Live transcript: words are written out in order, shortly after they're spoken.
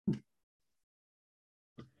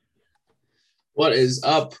What is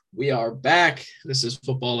up? We are back. This is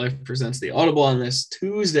Football Life Presents the Audible on this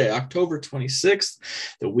Tuesday, October 26th,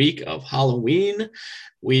 the week of Halloween.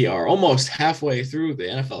 We are almost halfway through the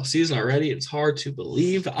NFL season already. It's hard to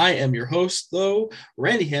believe. I am your host, though,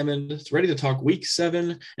 Randy Hammond. It's ready to talk week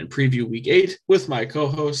 7 and preview week 8 with my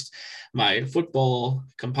co-host, my football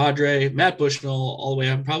compadre, Matt Bushnell, all the way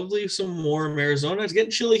up probably some warm Arizona. It's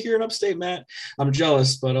getting chilly here in upstate, Matt. I'm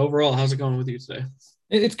jealous, but overall, how's it going with you today?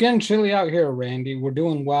 It's getting chilly out here, Randy. We're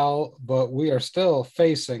doing well, but we are still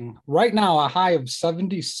facing right now a high of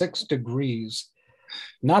 76 degrees.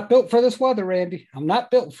 Not built for this weather, Randy. I'm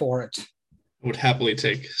not built for it. Would happily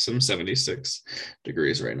take some 76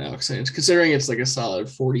 degrees right now, considering it's like a solid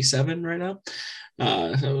 47 right now.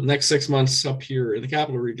 So next 6 months up here in the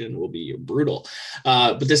capital region will be brutal.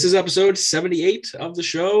 But this is episode 78 of the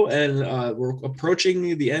show, and we're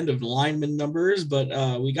approaching the end of lineman numbers,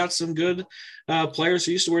 but we got some good players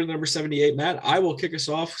who used to wear the number 78. Matt, I will kick us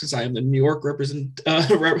off since I am the New York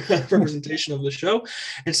representation of the show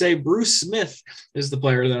and say Bruce Smith is the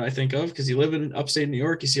player that I think of because you live in upstate New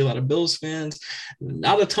York. You see a lot of Bills fans,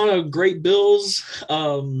 not a ton of great Bills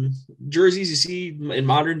jerseys you see in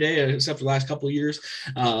modern day, except for the last couple of years.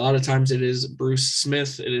 A lot of times it is Bruce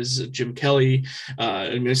Smith, it is Jim Kelly. I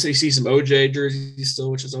mean, you see some OJ jerseys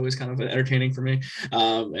still, which is always kind of entertaining for me,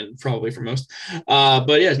 and probably for most.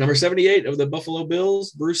 But yeah, number 78 of the Buffalo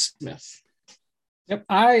Bills, Bruce Smith. Yep,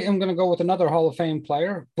 I am going to go with another Hall of Fame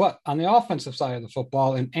player, but on the offensive side of the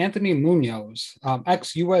football, and Anthony Munoz,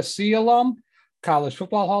 ex-USC alum, College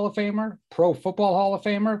Football Hall of Famer, Pro Football Hall of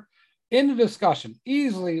Famer, in the discussion,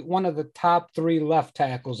 easily one of the top 3 left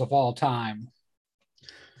tackles of all time.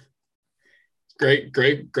 Great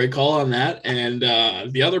call on that. And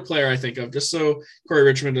the other player I think of, just so Corey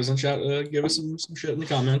Richmond doesn't give us some shit in the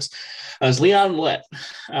comments, is Leon Lett,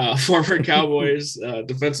 former Cowboys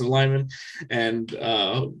defensive lineman, and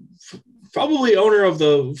probably owner of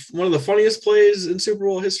one of the funniest plays in Super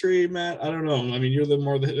Bowl history. Matt, I don't know. I mean, you're the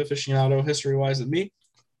aficionado history-wise than me,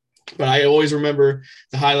 but I always remember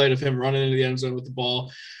the highlight of him running into the end zone with the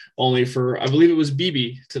ball, only for, I believe it was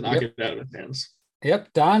Beebe to knock it out of his hands.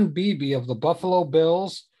 Yep, Don Beebe of the Buffalo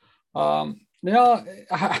Bills. I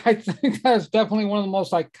think that's definitely one of the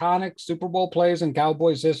most iconic Super Bowl plays in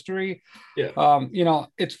Cowboys history. Yeah.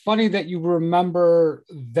 It's funny that you remember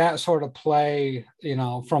that sort of play,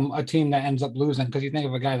 from a team that ends up losing, because you think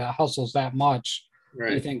of a guy that hustles that much,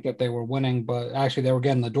 right. You think that they were winning, but actually they were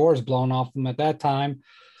getting the doors blown off them at that time.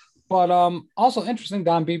 But also interesting,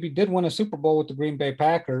 Don Beebe did win a Super Bowl with the Green Bay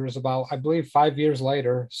Packers about, I believe, 5 years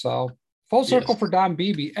later. So full circle for Don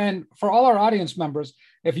Beebe. And for all our audience members,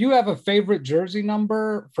 if you have a favorite jersey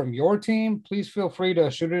number from your team, please feel free to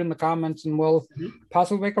shoot it in the comments and we'll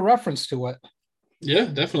possibly make a reference to it. Yeah,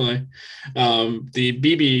 definitely. The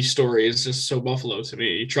Beebe story is just so Buffalo to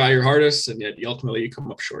me. You try your hardest, and yet ultimately you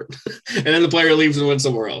come up short. And then the player leaves and wins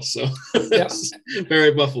somewhere else. So that's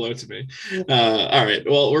very Buffalo to me. All right.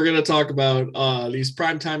 Well, we're going to talk about these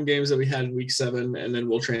primetime games that we had in week 7, and then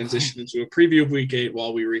we'll transition into a preview of week 8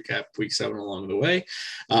 while we recap week 7 along the way.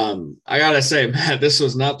 I got to say, Matt, this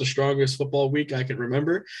was not the strongest football week I can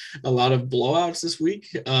remember. A lot of blowouts this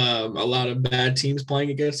week, a lot of bad teams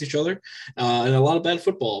playing against each other, and a lot of bad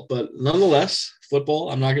football, but nonetheless,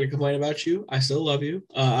 football, I'm not going to complain about you. I still love you.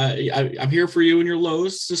 I'm here for you in your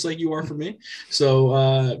lows, just like you are for me.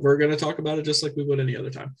 So we're going to talk about it just like we would any other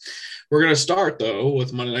time. We're going to start, though,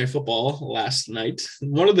 with Monday Night Football last night.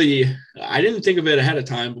 I didn't think of it ahead of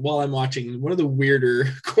time, but while I'm watching, one of the weirder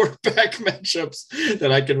quarterback matchups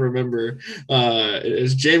that I can remember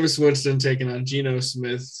is Jameis Winston taking on Geno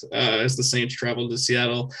Smith as the Saints traveled to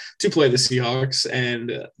Seattle to play the Seahawks.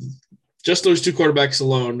 And just those two quarterbacks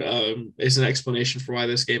alone is an explanation for why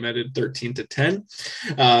this game ended 13-10.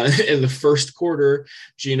 In the first quarter,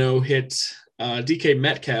 Geno hit DK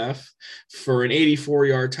Metcalf for an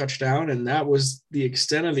 84-yard touchdown, and that was the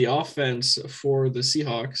extent of the offense for the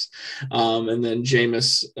Seahawks. And then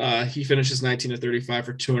Jameis, he finishes 19-35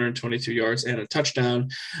 for 222 yards and a touchdown.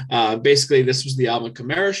 Basically, this was the Alvin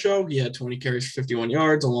Kamara show. He had 20 carries for 51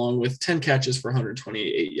 yards, along with 10 catches for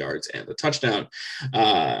 128 yards and a touchdown.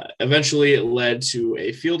 Eventually, it led to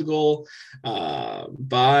a field goal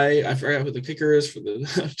by, I forgot who the kicker is, for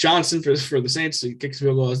the Johnson for the Saints. He kicks the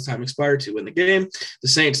field goal as time expired to win the game. The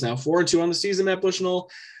Saints now 4-2 on the season, Matt Bushnell.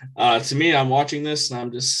 To me, I'm watching this and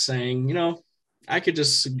I'm just saying, I could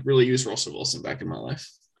just really use Russell Wilson back in my life.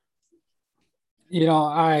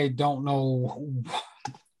 I don't know.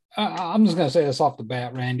 I'm just going to say this off the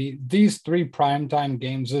bat, Randy. These 3 primetime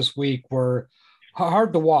games this week were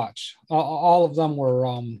hard to watch. All of them were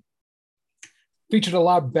featured a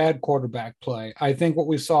lot of bad quarterback play. I think what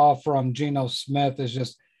we saw from Geno Smith is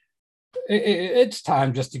just it's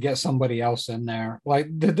time just to get somebody else in there. Like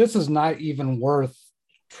this is not even worth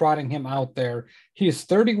trotting him out there. He is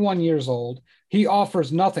 31 years old. He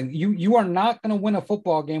offers nothing. You are not going to win a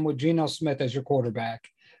football game with Geno Smith as your quarterback.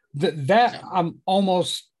 That I'm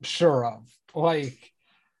almost sure of. Like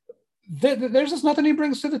there's just nothing he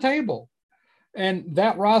brings to the table. And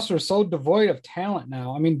that roster is so devoid of talent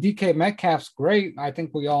now. I mean, DK Metcalf's great. I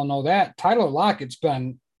think we all know that. Tyler Lockett's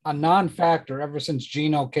been a non-factor ever since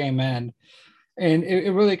Geno came in. And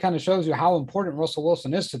it really kind of shows you how important Russell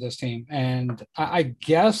Wilson is to this team. And I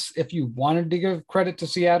guess if you wanted to give credit to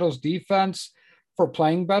Seattle's defense for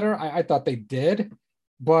playing better, I thought they did.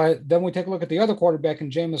 But then we take a look at the other quarterback in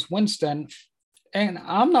Jameis Winston, and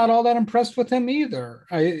I'm not all that impressed with him either.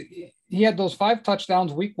 He had those 5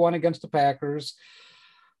 touchdowns week 1 against the Packers,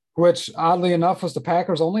 which oddly enough was the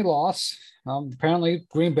Packers' only loss. Apparently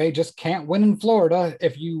Green Bay just can't win in Florida.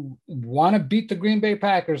 If you want to beat the Green Bay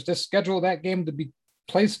Packers, just schedule that game to be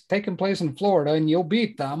taking place in Florida and you'll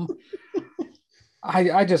beat them.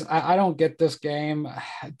 I don't get this game.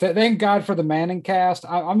 Thank God for the Manning cast.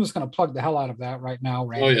 I'm just going to plug the hell out of that right now,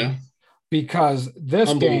 Randy. Oh yeah. Because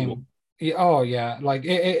this game, oh yeah. Like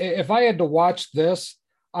if I had to watch this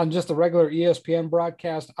on just a regular ESPN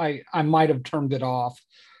broadcast, I might have turned it off.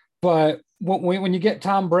 But when you get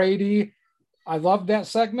Tom Brady, I love that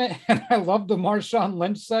segment, and I love the Marshawn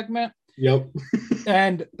Lynch segment. Yep.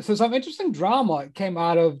 And so some interesting drama came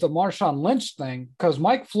out of the Marshawn Lynch thing, because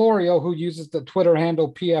Mike Florio, who uses the Twitter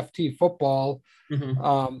handle PFT Football,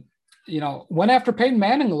 went after Peyton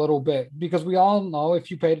Manning a little bit, because we all know,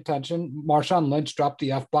 if you paid attention, Marshawn Lynch dropped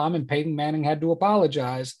the F-bomb and Peyton Manning had to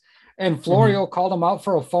apologize. And Florio called him out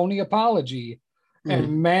for a phony apology.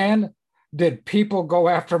 And man, did people go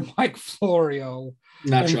after Mike Florio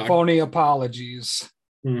and phony apologies.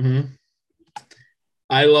 I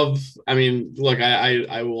mean, look,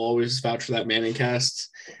 I will always vouch for that Manning cast.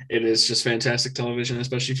 It is just fantastic television,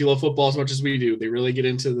 especially if you love football as much as we do. They really get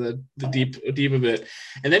into the deep of it.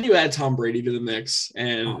 And then you add Tom Brady to the mix,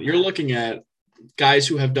 and you're looking at guys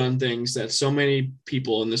who have done things that so many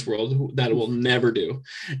people in this world that will never do.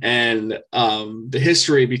 And the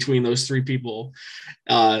history between those 3 people,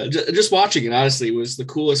 just watching it, honestly, was the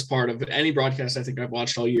coolest part of any broadcast I think I've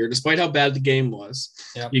watched all year. Despite how bad the game was,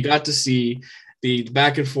 you got to see the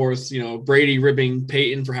back and forth, Brady ribbing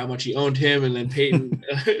Peyton for how much he owned him, and then Peyton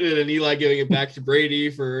and Eli giving it back to Brady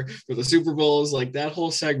for the Super Bowls. Like, that whole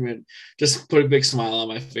segment just put a big smile on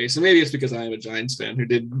my face. And maybe it's because I am a Giants fan who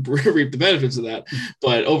did reap the benefits of that.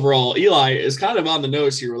 But overall, Eli is kind of on the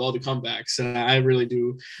nose here with all the comebacks. And I really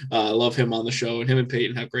do love him on the show. And him and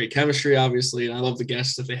Peyton have great chemistry, obviously. And I love the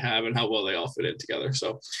guests that they have and how well they all fit in together.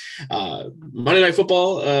 So Monday Night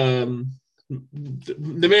Football,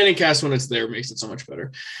 the Manning cast, when it's there, makes it so much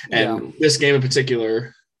better. And this game in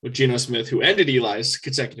particular, with Geno Smith, who ended Eli's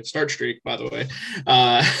consecutive start streak, by the way,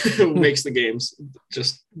 makes the games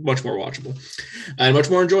just much more watchable and much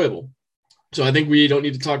more enjoyable. So I think we don't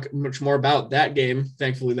need to talk much more about that game.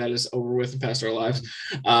 Thankfully, that is over with and past our lives.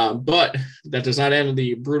 But that does not end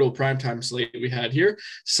the brutal primetime slate we had here.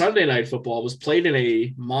 Sunday Night Football was played in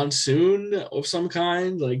a monsoon of some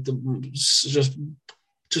kind, like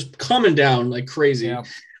just coming down like crazy.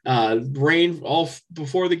 Rain all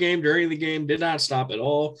before the game, during the game, did not stop at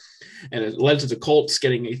all. And it led to the Colts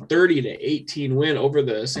getting a 30-18 win over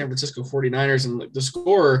the San Francisco 49ers. And the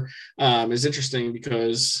score is interesting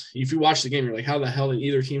because if you watch the game, you're like, how the hell did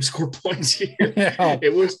either team score points here?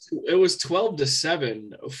 It was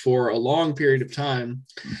 12-7 for a long period of time.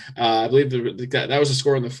 I believe that was a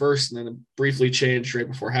score in the first, and then it briefly changed right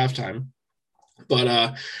before halftime.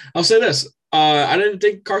 But I'll say this. I didn't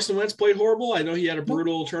think Carson Wentz played horrible. I know he had a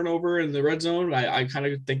brutal turnover in the red zone. I kind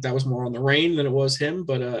of think that was more on the rain than it was him,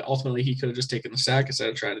 but ultimately he could have just taken the sack instead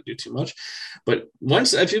of trying to do too much. But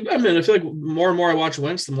Wentz, I feel like more and more I watch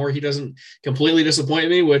Wentz, the more he doesn't completely disappoint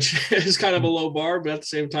me, which is kind of a low bar, but at the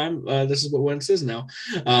same time, this is what Wentz is now.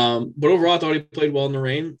 But overall, I thought he played well in the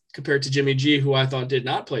rain compared to Jimmy G, who I thought did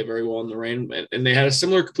not play very well in the rain. And they had a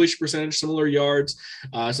similar completion percentage, similar yards,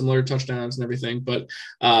 similar touchdowns and everything. But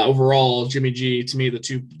overall, Jimmy G, to me, the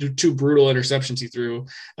two brutal interceptions he threw,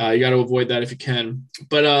 you got to avoid that if you can.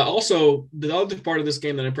 But also, the other part of this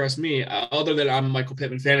game that impressed me, other than I'm a Michael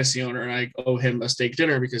Pittman fantasy owner and I owe him a steak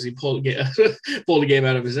dinner because he pulled a game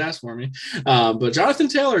out of his ass for me. But Jonathan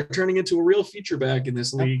Taylor turning into a real feature back in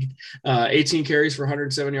this league, 18 carries for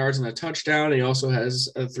 107 yards and a touchdown. He also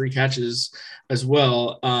has 3 3 catches as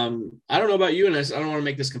well. I don't know about you, and I don't want to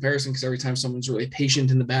make this comparison because every time someone's really patient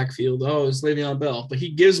in the backfield, oh, it's Le'Veon Bell. But he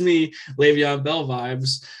gives me Le'Veon Bell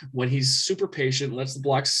vibes when he's super patient, lets the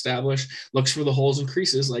blocks establish, looks for the holes and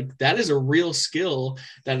creases. Like, that is a real skill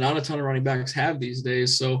that not a ton of running backs have these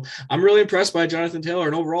days. So I'm really impressed by Jonathan Taylor,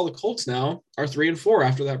 and overall the Colts now are 3-4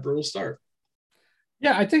 after that brutal start.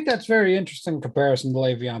 Yeah, I think that's very interesting comparison to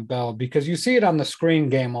Le'Veon Bell, because you see it on the screen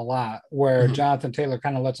game a lot where Jonathan Taylor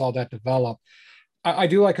kind of lets all that develop. I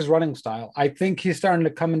do like his running style. I think he's starting to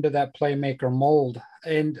come into that playmaker mold.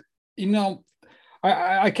 And, you know,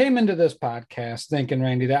 I came into this podcast thinking,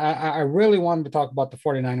 Randy, that I really wanted to talk about the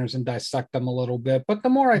 49ers and dissect them a little bit. But the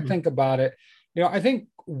more I think about it, you know, I think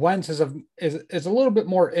Wentz is a little bit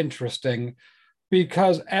more interesting,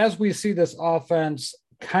 because as we see this offense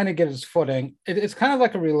kind of get its footing, it's kind of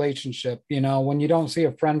like a relationship, you know, when you don't see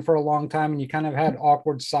a friend for a long time and you kind of had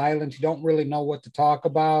awkward silence, you don't really know what to talk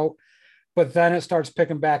about, but then it starts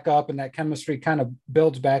picking back up and that chemistry kind of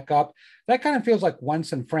builds back up. That kind of feels like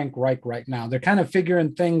Wentz and Frank Reich right now. They're kind of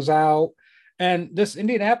figuring things out, and this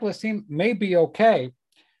Indianapolis team may be okay,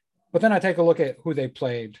 but then I take a look at who they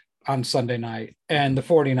played on Sunday night and the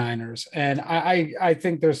 49ers. And I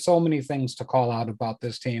think there's so many things to call out about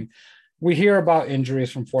this team. We hear about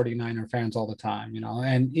injuries from 49er fans all the time, you know,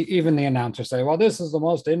 and even the announcers say, well, this is the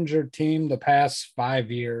most injured team the past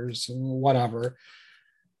 5 years, whatever.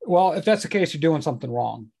 Well, if that's the case, you're doing something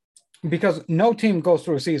wrong, because no team goes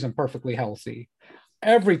through a season perfectly healthy.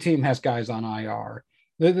 Every team has guys on IR.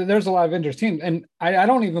 There's a lot of injured teams. And I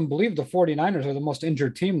don't even believe the 49ers are the most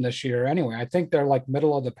injured team this year anyway. I think they're like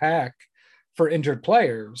middle of the pack for injured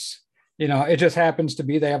players. You know, it just happens to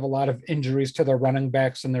be they have a lot of injuries to their running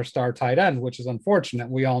backs and their star tight end, which is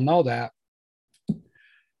unfortunate. We all know that.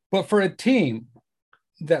 But for a team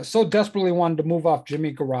that so desperately wanted to move off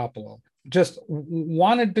Jimmy Garoppolo, just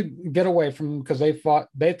wanted to get away from him because they thought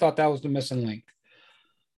that was the missing link.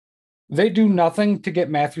 They do nothing to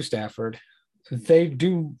get Matthew Stafford. They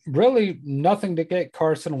do really nothing to get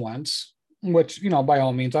Carson Wentz, which, you know, by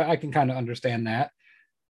all means, I can kind of understand that.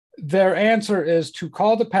 Their answer is to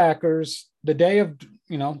call the Packers the day of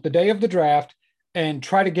the draft and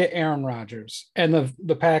try to get Aaron Rodgers. And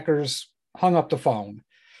the Packers hung up the phone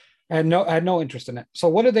and had no interest in it. So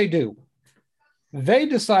what do? They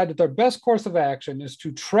decide that their best course of action is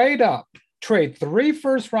to trade 3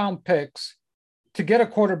 first-round picks to get a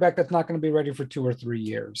quarterback that's not going to be ready for 2 or 3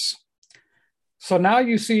 years. So now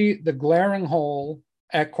you see the glaring hole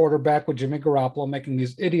at quarterback with Jimmy Garoppolo making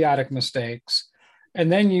these idiotic mistakes. And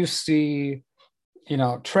then you see, you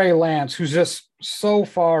know, Trey Lance, who's just so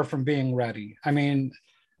far from being ready. I mean,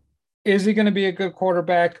 is he going to be a good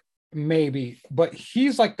quarterback? Maybe. But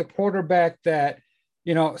he's like the quarterback that,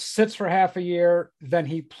 you know, sits for half a year, then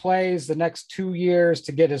he plays the next 2 years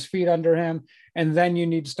to get his feet under him. And then you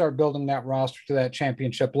need to start building that roster to that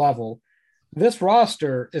championship level. This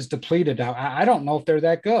roster is depleted now. I don't know if they're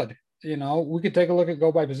that good. You know, we could take a look at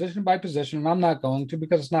go by position, and I'm not going to,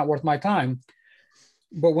 because it's not worth my time.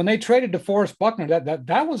 But when they traded DeForest Buckner,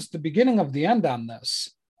 that was the beginning of the end on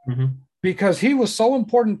this, because he was so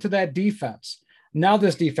important to that defense. Now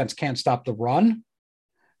this defense can't stop the run.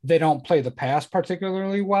 They don't play the pass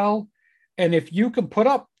particularly well. And if you can put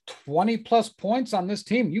up 20 plus points on this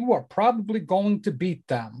team, you are probably going to beat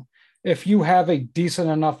them if you have a decent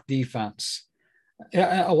enough defense.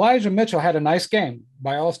 Elijah Mitchell had a nice game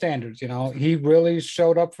by all standards. You know, he really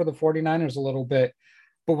showed up for the 49ers a little bit.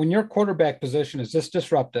 But when your quarterback position is this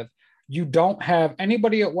disruptive, you don't have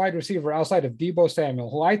anybody at wide receiver outside of Deebo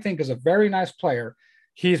Samuel, who I think is a very nice player.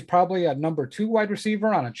 He's probably a number 2 wide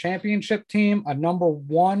receiver on a championship team, a number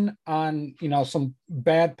 1 on, you know, some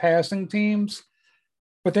bad passing teams.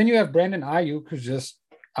 But then you have Brandon Ayuk, who's just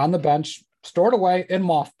on the bench, stored away in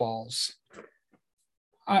mothballs.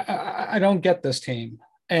 I don't get this team.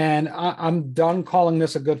 And I'm done calling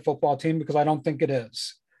this a good football team, because I don't think it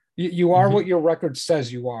is. You are what your record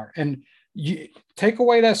says you are. And you take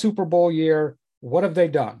away that Super Bowl year, what have they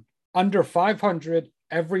done? Under 500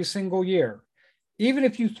 every single year. Even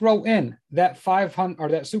if you throw in that 500 or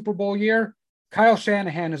that Super Bowl year, Kyle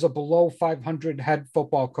Shanahan is a below 500 head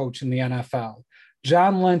football coach in the NFL.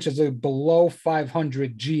 John Lynch is a below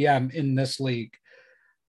 500 GM in this league.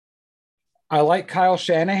 I like Kyle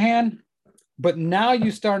Shanahan, but now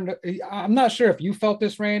I'm not sure if you felt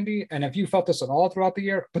this, Randy, and if you felt this at all throughout the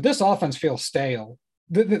year, but this offense feels stale.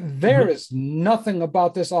 There is nothing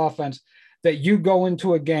about this offense that you go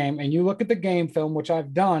into a game and you look at the game film, which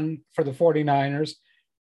I've done for the 49ers,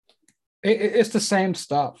 It's the same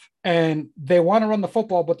stuff. And they want to run the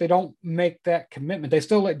football, but they don't make that commitment. They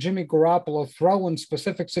still let Jimmy Garoppolo throw in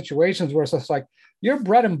specific situations where it's just like, your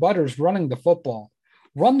bread and butter is running the football.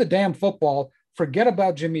 Run the damn football. Forget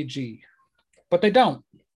about Jimmy G. But they don't.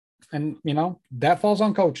 And, that falls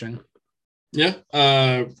on coaching. Yeah.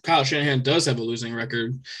 Kyle Shanahan does have a losing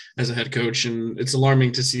record as a head coach, and it's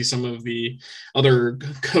alarming to see some of the other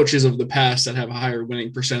coaches of the past that have higher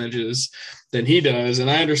winning percentages than he does.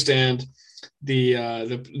 And I understand the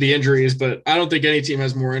injuries, but I don't think any team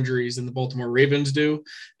has more injuries than the Baltimore Ravens do.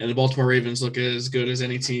 And the Baltimore Ravens look as good as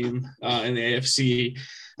any team in the AFC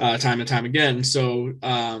time and time again. So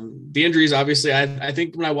the injuries, obviously, I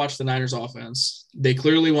think when I watched the Niners offense, they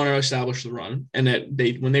clearly want to establish the run, and that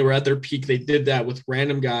when they were at their peak, they did that with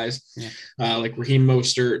random guys like Raheem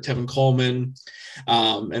Mostert, Tevin Coleman,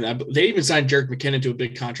 and they even signed Jerick McKinnon to a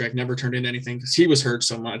big contract, never turned into anything because he was hurt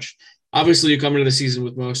so much. Obviously, you come into the season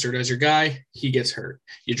with Mostert as your guy, he gets hurt.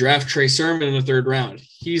 You draft Trey Sermon in the 3rd round.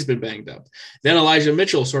 He's been banged up. Then Elijah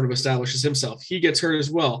Mitchell sort of establishes himself. He gets hurt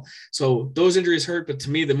as well. So those injuries hurt, but to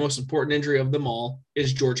me, the most important injury of them all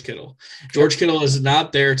is George Kittle. George Kittle is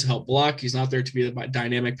not there to help block. He's not there to be the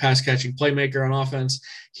dynamic pass-catching playmaker on offense.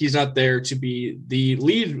 He's not there to be the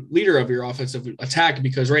leader of your offensive attack,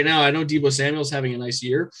 because right now I know Deebo Samuel's having a nice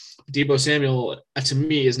year. Deebo Samuel, to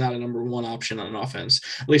me, is not a number 1 option on an offense,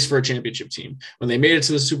 at least for a championship team. When they made it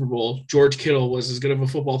to the Super Bowl, George Kittle was as good of a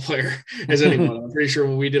football player as anyone. I'm pretty sure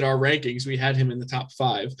when we did our rankings, we had him in the top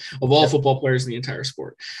 5 of all football players in the entire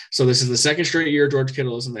sport. So this is the 2nd straight year George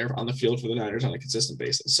Kittle isn't there on the field for the Niners on a consistent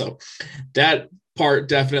basis. So that part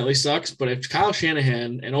definitely sucks. But if Kyle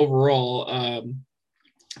Shanahan and overall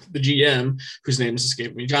the GM, whose name is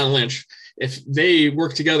escaping me, John Lynch, if they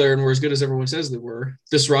work together and were as good as everyone says they were,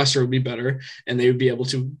 this roster would be better and they would be able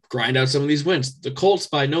to grind out some of these wins. The Colts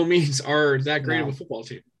by no means are that great of a football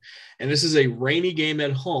team. And this is a rainy game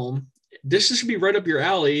at home. This should be right up your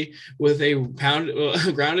alley with a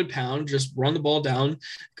grounded pound. Just run the ball down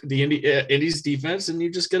the Indy's defense, and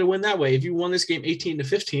you just get to win that way. If you won this game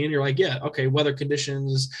 18-15, you're like, yeah, okay, weather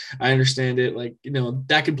conditions, I understand it. Like,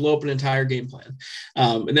 that could blow up an entire game plan.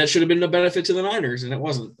 And that should have been a benefit to the Niners, and it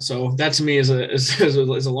wasn't. So that to me is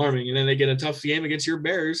alarming. And then they get a tough game against your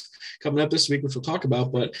Bears coming up this week, which we'll talk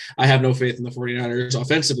about. But I have no faith in the 49ers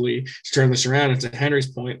offensively to turn this around. And to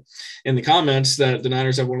Henry's point in the comments that the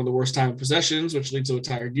Niners have one of the worst time possessions, which leads to a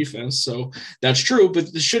tired defense. So that's true, but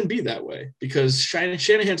it shouldn't be that way, because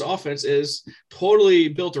Shanahan's offense is totally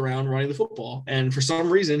built around running the football. And for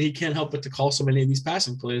some reason, he can't help but to call so many of these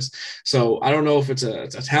passing plays. So I don't know if it's a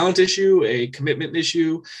talent issue, a commitment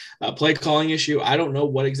issue, a play calling issue. I don't know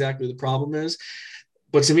what exactly the problem is.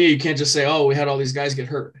 But to me, you can't just say, oh, we had all these guys get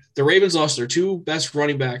hurt. The Ravens lost their 2 best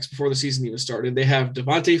running backs before the season even started. They have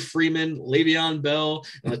Devontae Freeman, Le'Veon Bell,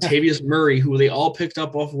 and Latavius Murray, who they all picked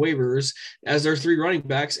up off waivers as their 3 running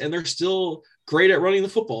backs, and they're still great at running the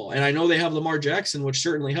football. And I know they have Lamar Jackson, which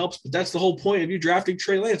certainly helps, but that's the whole point of you drafting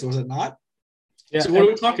Trey Lance, was it not? Yeah. So what are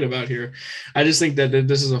we talking about here? I just think that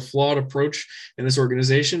this is a flawed approach in this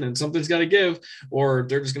organization, and something's got to give, or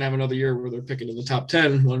they're just going to have another year where they're picking in the top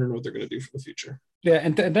 10, wondering what they're going to do for the future. Yeah,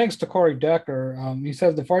 and thanks to Corey Decker, he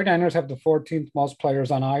says the 49ers have the 14th most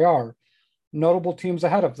players on IR. Notable teams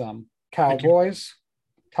ahead of them: Cowboys,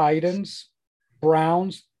 Titans,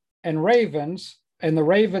 Browns, and Ravens. And the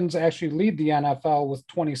Ravens actually lead the NFL with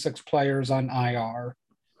 26 players on IR.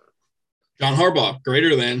 John Harbaugh,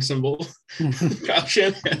 greater than symbol. Kyle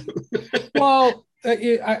Shanahan. Well,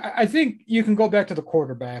 I think you can go back to the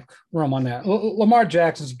quarterback room on that. Lamar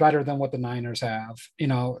Jackson's better than what the Niners have,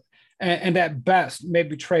 and at best,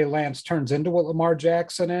 maybe Trey Lance turns into what Lamar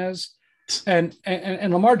Jackson is. And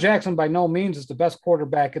Lamar Jackson by no means is the best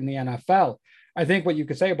quarterback in the NFL. I think what you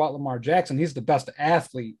could say about Lamar Jackson, he's the best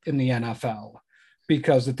athlete in the NFL,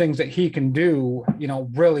 because the things that he can do,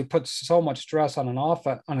 really puts so much stress on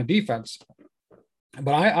on a defense.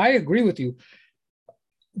 But I agree with you.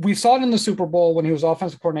 We saw it in the Super Bowl when he was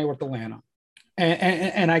offensive coordinator with Atlanta.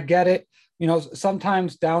 And I get it.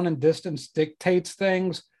 Sometimes down and distance dictates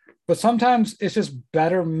things, but sometimes it's just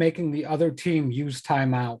better making the other team use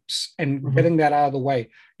timeouts and getting that out of the way.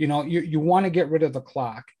 You want to get rid of the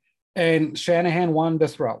clock. And Shanahan wanted to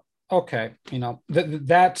throw. Okay.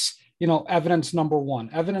 That's, evidence number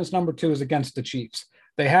 1. Evidence number 2 is against the Chiefs.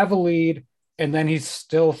 They have a lead, and then he's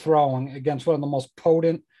still throwing against one of the most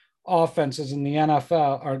potent offenses in the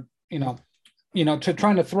NFL, or, to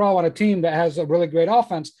trying to throw on a team that has a really great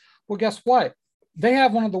offense. Well, guess what? They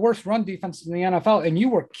have one of the worst run defenses in the NFL, and you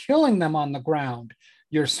were killing them on the ground.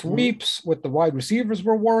 Your sweeps with the wide receivers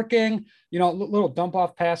were working, little dump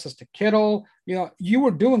off passes to Kittle. You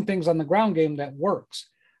were doing things on the ground game that works.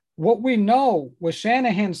 What we know with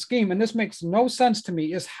Shanahan's scheme, and this makes no sense to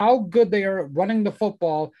me, is how good they are at running the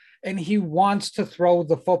football, and he wants to throw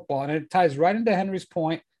the football. And it ties right into Henry's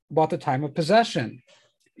point about the time of possession.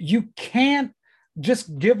 You can't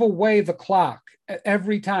just give away the clock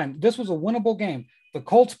every time. This was a winnable game. The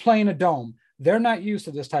Colts play in a dome. They're not used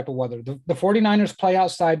to this type of weather. The 49ers play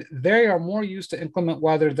outside. They are more used to inclement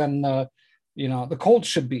weather than the Colts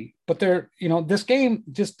should be. But this game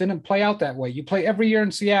just didn't play out that way. You play every year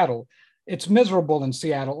in Seattle. It's miserable in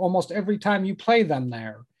Seattle almost every time you play them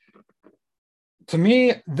there. To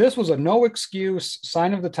me, this was a no excuse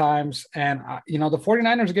sign of the times. And, the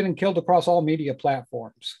 49ers are getting killed across all media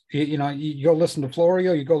platforms. You go listen to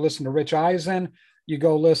Florio, you go listen to Rich Eisen, you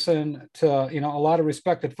go listen to, a lot of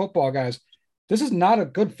respected football guys. This is not a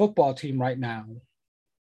good football team right now.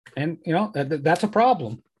 And, that's a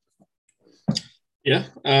problem. Yeah,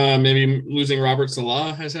 maybe losing Robert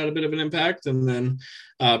Salah has had a bit of an impact. And then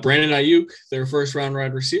Brandon Ayuk, their first round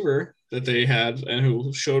wide receiver that they had and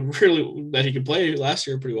who showed really that he could play last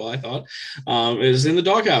year pretty well, I thought, is in the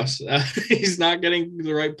doghouse. He's not getting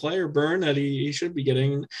the right player burn that he should be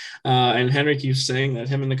getting. And Henry keeps saying that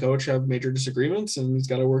him and the coach have major disagreements and he's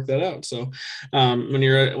got to work that out. So when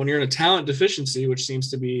you're in a talent deficiency, which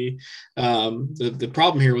seems to be the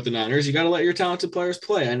problem here with the Niners, you got to let your talented players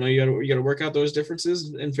play. I know you got to work out those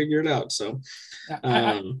differences and figure it out. So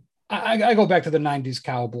I go back to the 90s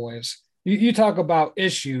Cowboys. You talk about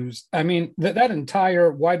issues. I mean, that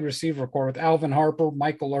entire wide receiver core with Alvin Harper,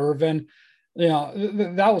 Michael Irvin,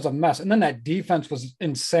 that was a mess. And then that defense was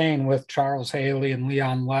insane with Charles Haley and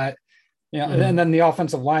Leon Lett. And then the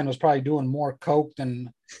offensive line was probably doing more coke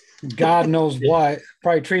than God knows what,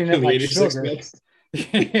 probably treating it like sugar.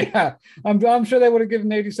 Yeah, I'm sure they would have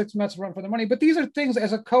given 86 Mets a run for their money. But these are things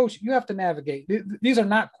as a coach you have to navigate. These are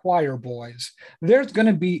not choir boys. There's going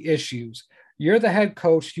to be issues. You're the head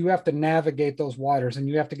coach. You have to navigate those waters and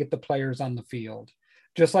you have to get the players on the field.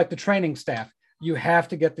 Just like the training staff, you have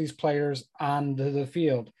to get these players onto the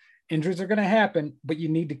field. Injuries are going to happen, but you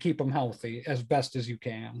need to keep them healthy as best as you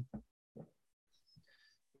can.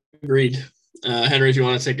 Agreed. Henry, if you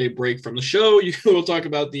want to take a break from the show, we'll talk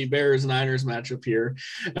about the Bears-Niners matchup here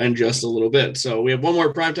in just a little bit. So we have one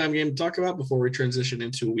more primetime game to talk about before we transition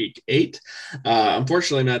into week 8.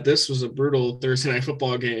 Unfortunately, Matt, this was a brutal Thursday night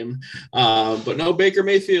football game, but no Baker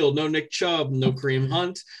Mayfield, no Nick Chubb, no Kareem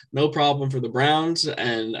Hunt, no problem for the Browns,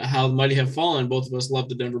 and how the mighty have fallen. Both of us love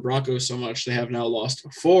the Denver Broncos so much. They have now lost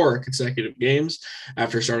 4 consecutive games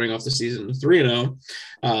after starting off the season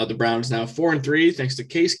 3-0. The Browns now 4-3 thanks to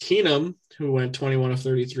Case Keenum, who went 21 of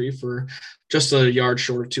 33 for just a yard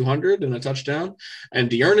short of 200 and a touchdown. And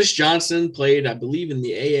D'Ernest Johnson played, I believe, in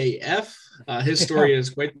the AAF. His story is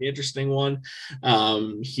quite the interesting one.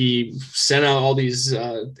 He sent out all these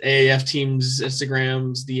AAF teams,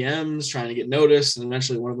 Instagrams, DMs, trying to get noticed, and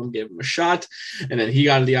eventually one of them gave him a shot. And then he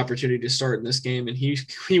got the opportunity to start in this game, and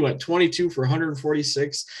he went 22 for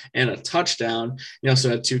 146 and a touchdown. He also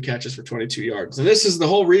had 2 catches for 22 yards. And this is the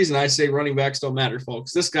whole reason I say running backs don't matter,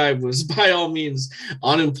 folks. This guy was by all means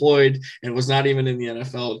unemployed and was not even in the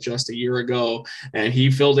NFL just a year ago. And he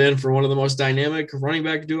filled in for one of the most dynamic running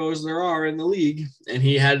back duos there are in the league, and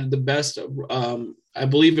he had the best I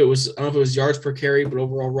believe it was, I don't know if it was yards per carry, but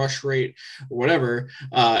overall rush rate or whatever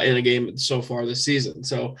in a game so far this season.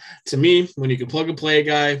 So to me, when you can plug and play a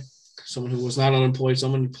guy, someone who was not unemployed,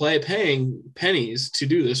 someone paying pennies to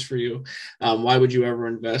do this for you, why would you ever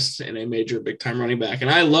invest in a major big time running back? And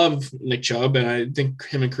I love Nick Chubb, and I think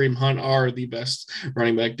him and Kareem Hunt are the best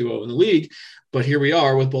running back duo in the league. But here we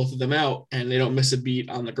are with both of them out, and they don't miss a beat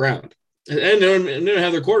on the ground. And they don't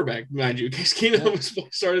have their quarterback, mind you. Case Keenum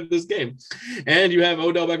started this game. And you have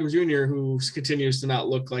Odell Beckham Jr., who continues to not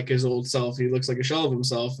look like his old self. He looks like a shell of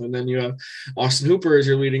himself. And then you have Austin Hooper as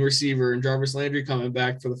your leading receiver, and Jarvis Landry coming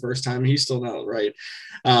back for the first time. He's still not right.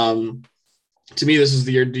 To me, this is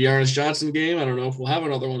the D'Ernest Johnson game. I don't know if we'll have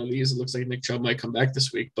another one of these. It looks like Nick Chubb might come back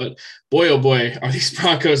this week. But boy, oh boy, are these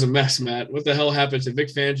Broncos a mess, Matt. What the hell happened to Vic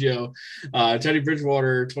Fangio? Teddy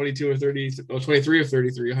Bridgewater, 23 of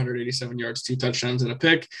 33, 187 yards, 2 touchdowns and a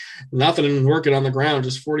pick. Nothing working on the ground,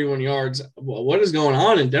 just 41 yards. Well, what is going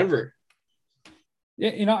on in Denver?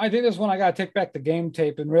 Yeah, I think this one I got to take back the game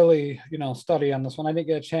tape and really, study on this one. I didn't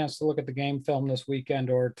get a chance to look at the game film this weekend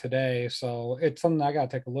or today. So it's something I got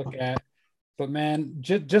to take a look at. But, man,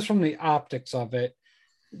 just from the optics of it,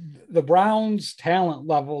 the Browns' talent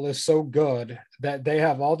level is so good that they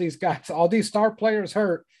have all these guys, all these star players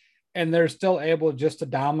hurt, and they're still able just to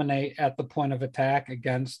dominate at the point of attack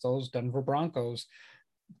against those Denver Broncos.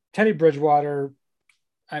 Teddy Bridgewater,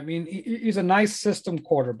 I mean, he's a nice system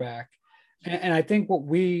quarterback. And I think what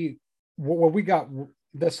we got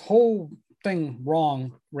this whole thing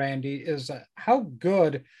wrong, Randy, is how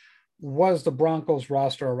good was the Broncos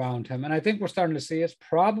roster around him? And I think we're starting to see it's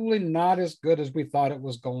probably not as good as we thought it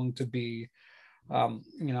was going to be.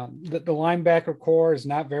 The linebacker core is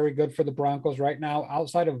not very good for the Broncos right now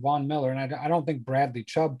outside of Von Miller. And I don't think Bradley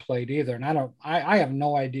Chubb played either. And I have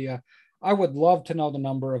no idea. I would love to know the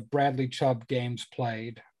number of Bradley Chubb games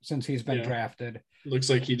played since he's been drafted.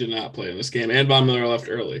 Looks like he did not play in this game, and Von Miller left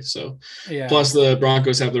early. So, plus the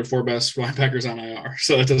Broncos have their 4 best linebackers on IR,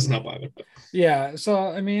 so that doesn't help either. Yeah, so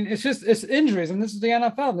I mean, it's injuries, and this is the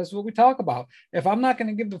NFL. And this is what we talk about. If I'm not going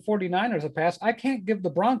to give the 49ers a pass, I can't give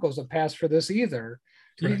the Broncos a pass for this either.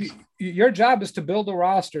 Your job is to build a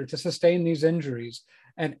roster to sustain these injuries,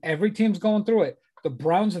 and every team's going through it. The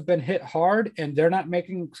Browns have been hit hard, and they're not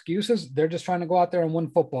making excuses. They're just trying to go out there and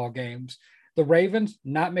win football games. The Ravens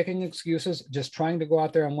not making excuses, just trying to go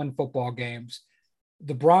out there and win football games.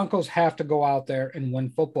 The Broncos have to go out there and win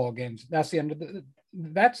football games. That's the end of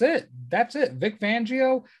that's it. That's it. Vic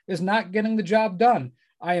Fangio is not getting the job done.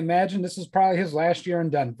 I imagine this is probably his last year in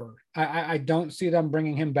Denver. I don't see them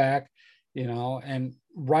bringing him back, and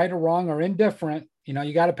right or wrong or indifferent,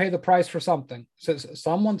 you got to pay the price for something. So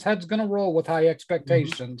someone's head's going to roll with high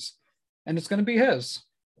expectations, and it's going to be his.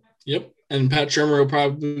 Yep. And Pat Shurmur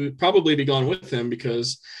will probably be gone with him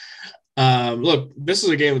because, look, this is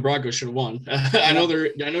a game the Broncos should have won. I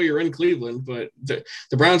know you're in Cleveland, but the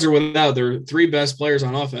Browns are without their 3 best players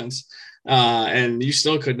on offense, and you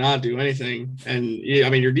still could not do anything. And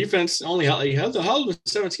your defense only held with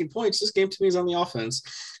 17 points. This game to me is on the offense,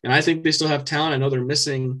 and I think they still have talent. I know they're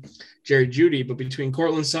missing Jerry Jeudy, but between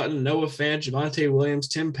Courtland Sutton, Noah Fant, Javonte Williams,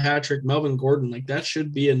 Tim Patrick, Melvin Gordon, that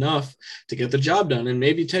should be enough to get the job done. And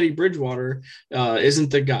maybe Teddy Bridgewater isn't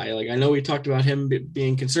the guy. I know we talked about him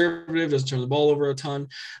being conservative, doesn't turn the ball over a ton,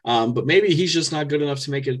 but maybe he's just not good enough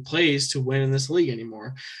to make it plays to win in this league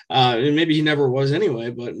anymore. And maybe he never was anyway,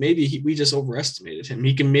 but maybe we just overestimated him.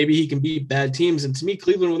 Maybe he can beat bad teams. And to me,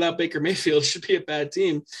 Cleveland without Baker Mayfield should be a bad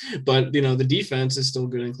team, but the defense is still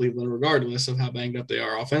good in Cleveland regardless of how banged up they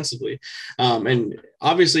are offensively. And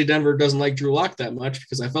obviously Denver doesn't like Drew Lock that much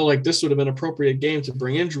because I felt like this would have been an appropriate game to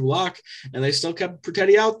bring in Drew Lock, and they still kept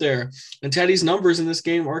Teddy out there. And Teddy's numbers in this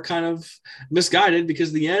game are kind of misguided because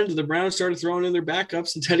at the end the Browns started throwing in their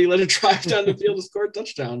backups and Teddy let it drive down the field to score a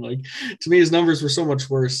touchdown. To me, his numbers were so much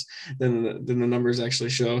worse than the numbers actually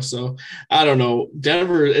show. So I don't know.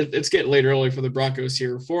 Denver, it's getting late early for the Broncos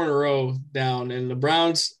here, 4 in a row down, and the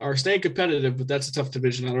Browns are staying competitive, but that's a tough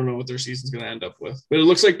division. I don't know what their season's going to end up with, but it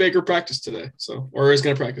looks like Baker practiced today, or is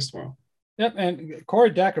going to practice tomorrow. Yep, and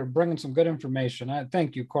Corey Decker bringing some good information.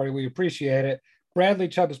 Thank you, Corey. We appreciate it. Bradley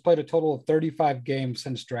Chubb has played a total of 35 games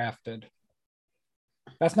since drafted.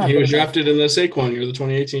 That's not. He was drafted in the Saquon year, the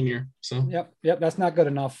 2018 year. So. Yep, that's not good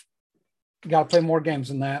enough. Got to play more games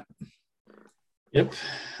than that. Yep,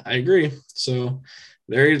 I agree. So.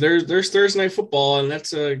 There's Thursday Night Football, and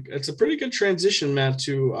it's a pretty good transition, Matt,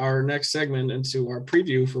 to our next segment and to our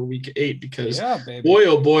preview for Week 8 because boy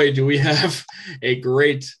oh boy do we have a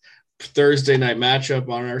great Thursday night matchup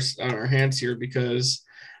on our hands here because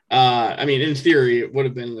in theory it would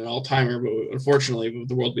have been an all-timer, but unfortunately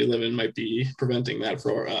the world we live in might be preventing that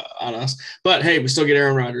on us. But hey, we still get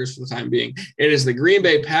Aaron Rodgers for the time being. It is the Green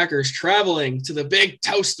Bay Packers traveling to the Big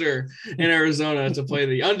Toaster in Arizona to play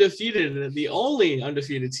the only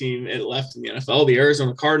undefeated team left in the NFL, the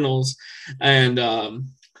Arizona Cardinals. And on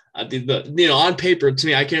paper, to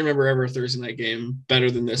me, I can't remember ever a Thursday night game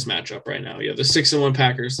better than this matchup right now. You have the 6-1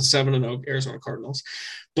 Packers, the 7-0 Arizona Cardinals.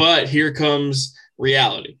 But here comes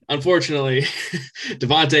reality. Unfortunately,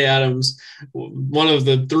 Davante Adams, one of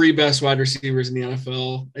the 3 best wide receivers in the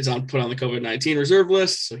NFL, is put on the COVID-19 reserve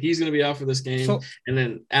list, so he's going to be out for this game. And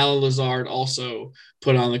then Alan Lazard also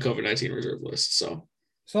put on the COVID-19 reserve list. So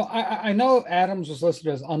I know Adams was listed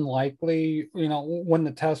as unlikely, when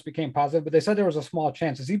the test became positive, but they said there was a small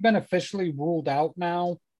chance. Has he been officially ruled out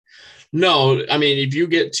now? No, if you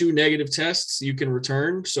get 2 negative tests, you can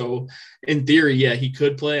return. So in theory, yeah, he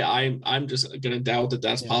could play. I'm just going to doubt that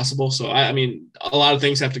that's possible. So a lot of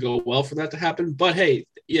things have to go well for that to happen. But hey,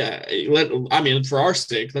 yeah, for our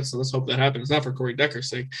sake, let's hope that happens. Not for Corey Decker's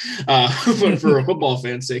sake, but for a football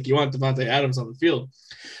fan's sake, you want Davante Adams on the field.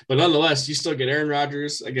 But nonetheless, you still get Aaron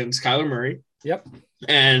Rodgers against Kyler Murray. Yep.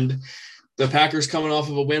 And the Packers coming off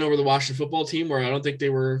of a win over the Washington football team where I don't think they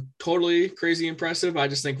were totally crazy impressive. I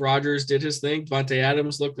just think Rodgers did his thing. Davante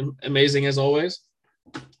Adams looked amazing as always.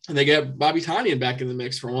 And they get Bobby Tonyan back in the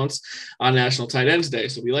mix for once on National Tight Ends Day.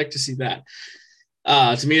 So we like to see that.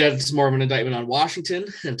 To me, that's more of an indictment on Washington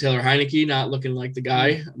and Taylor Heineke not looking like the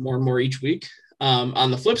guy more and more each week. On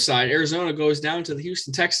the flip side, Arizona goes down to the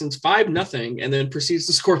Houston Texans 5-0 and then proceeds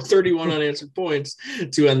to score 31 unanswered points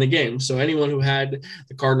to end the game. So anyone who had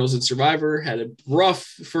the Cardinals in Survivor had a rough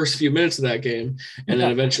first few minutes of that game, and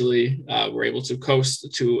then eventually were able to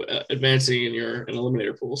coast to advancing in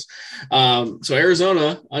eliminator pools. So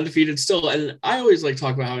Arizona undefeated still, and I always like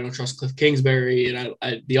talk about how I don't trust Cliff Kingsbury, and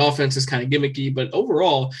the offense is kind of gimmicky, but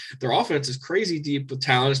overall their offense is crazy deep with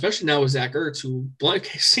talent, especially now with Zach Ertz, who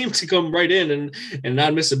seemed to come right in and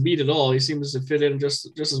not miss a beat at all. He seems to fit in just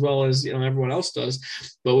as well as everyone else does.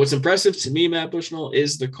 But what's impressive to me, Matt Bushnell,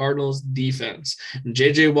 is the Cardinals defense. And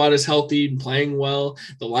JJ Watt is healthy and playing well.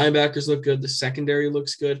 The linebackers look good. The secondary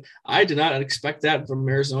looks good. I did not expect that from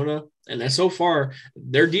Arizona. And that so far,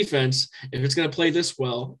 their defense, if it's going to play this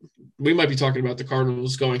well, we might be talking about the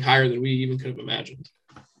Cardinals going higher than we even could have imagined.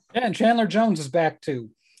 Yeah, and Chandler Jones is back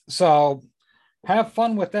too. So have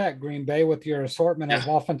fun with that, Green Bay, with your assortment of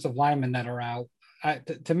offensive linemen that are out.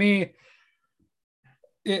 To me,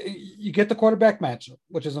 you get the quarterback matchup,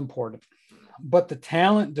 which is important, but the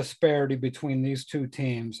talent disparity between these two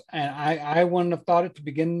teams, and I wouldn't have thought it to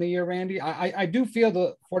begin the year, Randy. I do feel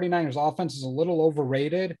the 49ers offense is a little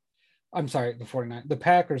overrated. I'm sorry, the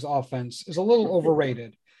Packers offense is a little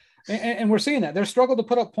overrated. And we're seeing that. They're struggling to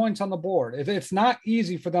put up points on the board. It's not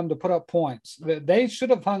easy for them to put up points. They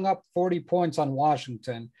should have hung up 40 points on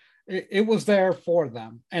Washington. It was there for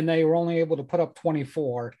them, and they were only able to put up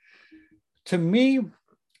 24. To me,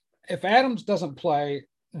 if Adams doesn't play,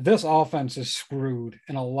 this offense is screwed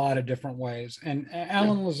in a lot of different ways. And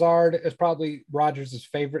Allen Lazard is probably Rodgers'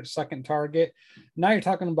 favorite second target. Now you're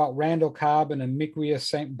talking about Randall Cobb and Amikwia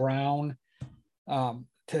St. Brown.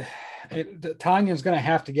 Tanyan's going to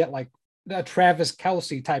have to get like a Travis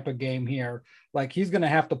Kelce type of game here. Like he's going to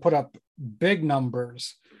have to put up big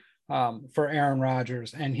numbers for Aaron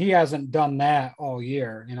Rodgers. And he hasn't done that all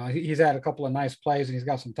year. He's had a couple of nice plays and he's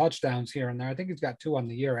got some touchdowns here and there. I think he's got 2 on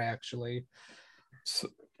the year actually. So,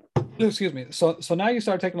 excuse me. So now you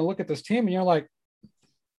start taking a look at this team and you're like,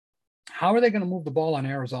 how are they going to move the ball on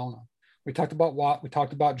Arizona? We talked about Watt. We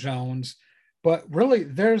talked about Jones. But really,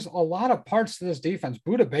 there's a lot of parts to this defense.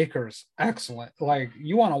 Budda Baker's excellent. Like,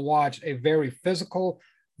 you want to watch a very physical,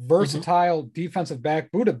 versatile defensive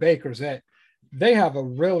back. Budda Baker's it. They have a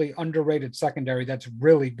really underrated secondary that's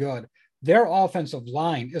really good. Their offensive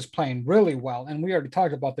line is playing really well. And we already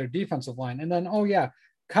talked about their defensive line. And then,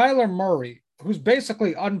 Kyler Murray, who's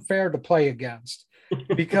basically unfair to play against.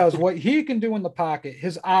 Because what he can do in the pocket,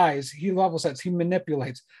 his eyes, he level sets, he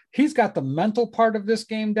manipulates. He's got the mental part of this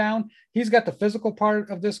game down. He's got the physical part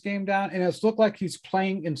of this game down. And it's looked like he's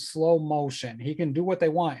playing in slow motion. He can do what they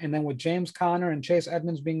want. And then with James Conner and Chase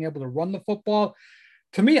Edmonds being able to run the football,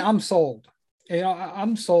 to me, I'm sold.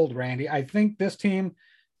 I'm sold, Randy. I think this team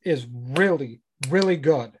is really, really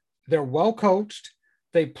good. They're well coached.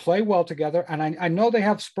 They play well together. And I know they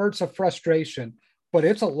have spurts of frustration, but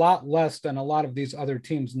it's a lot less than a lot of these other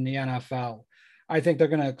teams in the NFL. I think they're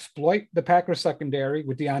going to exploit the Packers secondary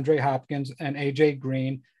with DeAndre Hopkins and AJ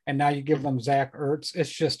Green. And now you give them Zach Ertz. It's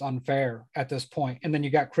just unfair at this point. And then you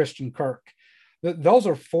got Christian Kirk. Those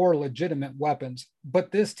are 4 legitimate weapons,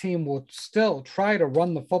 but this team will still try to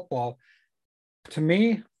run the football. To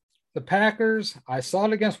me, the Packers, I saw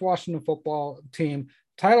it against Washington football team.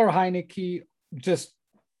 Tyler Heineke just,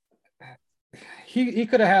 he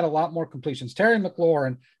could have had a lot more completions. Terry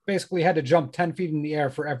McLaurin basically had to jump 10 feet in the air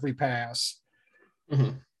for every pass.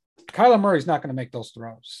 Mm-hmm. Kyler Murray's not going to make those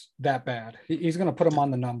throws that bad. He's going to put them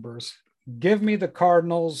on the numbers. Give me the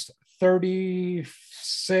Cardinals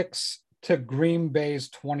 36 to Green Bay's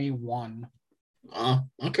 21.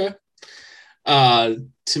 Okay.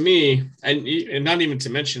 To me, and not even to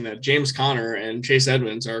mention that James Conner and Chase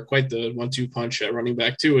Edmonds are quite the 1-2 punch at running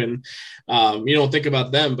back too. And you don't think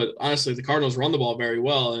about them, but honestly, the Cardinals run the ball very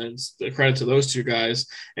well, and it's a credit to those 2 guys.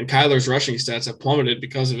 And Kyler's rushing stats have plummeted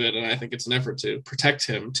because of it, and I think it's an effort to protect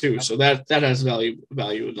him too. So that has value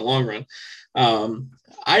in the long run.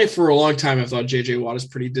 I for a long time I thought JJ Watt is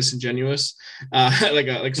pretty disingenuous,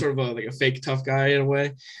 like sort of a fake tough guy in a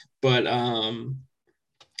way, but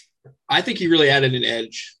I think he really added an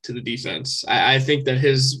edge to the defense. I think that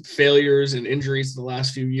his failures and injuries the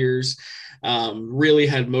last few years really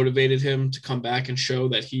had motivated him to come back and show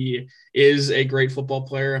that he is a great football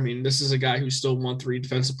player. I mean, this is a guy who still won 3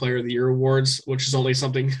 Defensive Player of the Year awards, which is only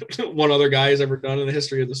something one other guy has ever done in the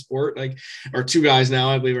history of the sport, or 2 guys now.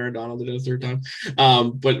 I believe Aaron Donald did it a 3rd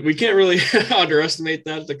time. But we can't really underestimate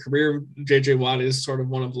that. The career of J.J. Watt is sort of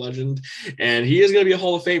one of legend, and he is going to be a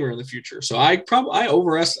Hall of Famer in the future. So I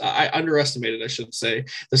underestimated, I should say,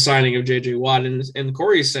 the signing of J.J. Watt. And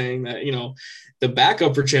Corey is saying that, the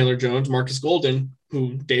backup for Chandler Jones, Marcus Golden,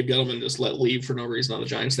 who Dave Gettleman just let leave for no reason on the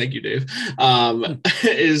Giants. Thank you, Dave.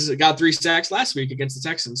 Got 3 sacks last week against the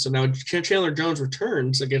Texans. So now Chandler Jones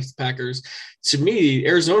returns against the Packers. To me,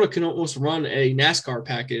 Arizona can almost run a NASCAR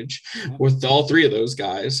package with all 3 of those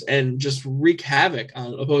guys and just wreak havoc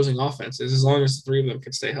on opposing offenses as long as the 3 of them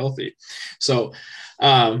can stay healthy. So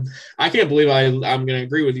I can't believe I'm going to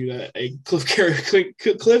agree with you that a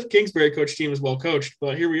Cliff Kingsbury coach team is well coached,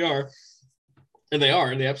 but here we are. And they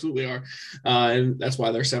absolutely are. And that's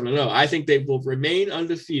why they're 7-0. I think they will remain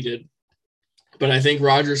undefeated, but I think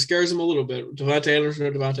Rodgers scares them a little bit. Davante Anderson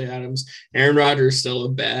or Davante Adams. Aaron Rodgers is still a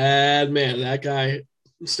bad man. That guy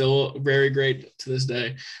still very great to this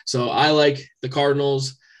day. So I like the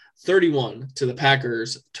Cardinals 31 to the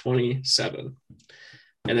Packers 27.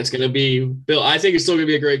 And it's going to be Bill. I think it's still going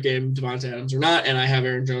to be a great game, Davante Adams or not. And I have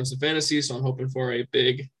Aaron Jones in fantasy, so I'm hoping for a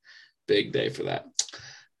big day for that.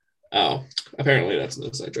 Oh, apparently that's an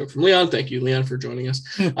inside joke from Leon. Thank you, Leon, for joining us.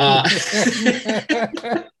 All right.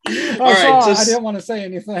 I didn't want to say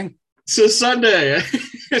anything. So Sunday,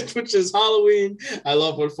 which is Halloween. I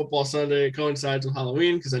love when football Sunday coincides with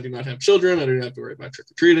Halloween because I do not have children. I don't have to worry about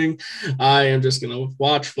trick-or-treating. I am just going to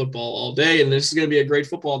watch football all day. And this is going to be a great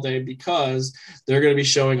football day because they're going to be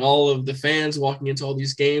showing all of the fans walking into all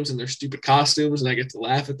these games in their stupid costumes, and I get to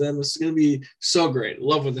laugh at them. This is going to be so great. I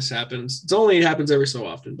love when this happens. It happens every so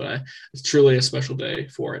often, but it's truly a special day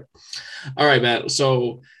for it. All right, Matt.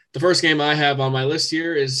 So the first game I have on my list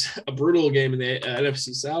here is a brutal game in the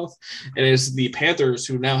NFC South, and it's the Panthers,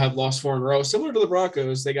 who now have lost 4 in a row. Similar to the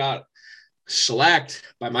Broncos, they got shellacked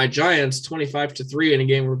by my Giants 25-3 in a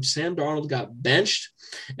game where Sam Darnold got benched,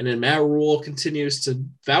 and then Matt Rule continues to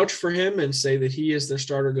vouch for him and say that he is their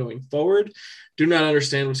starter going forward. Do not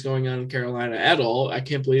understand what's going on in Carolina at all. I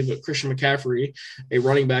can't believe that Christian McCaffrey, a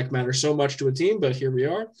running back, matters so much to a team, but here we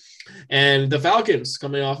are. And the Falcons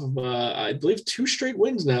coming off of, I believe, 2 straight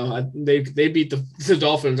wins now. They beat the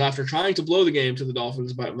Dolphins after trying to blow the game to the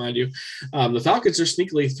Dolphins, mind you. The Falcons are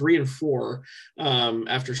sneakily 3-4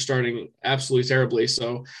 after starting absolutely terribly.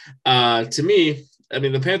 So to me, I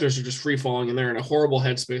mean, the Panthers are just free falling, and they're in a horrible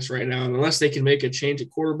headspace right now. And unless they can make a change at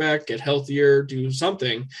quarterback, get healthier, do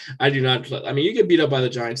something, you get beat up by the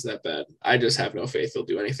Giants that bad. I just have no faith they'll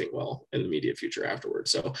do anything well in the immediate future afterwards.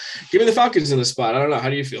 So give me the Falcons in the spot. I don't know. How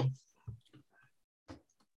do you feel?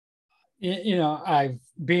 I've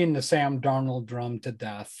beaten the Sam Darnold drum to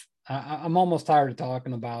death. I'm almost tired of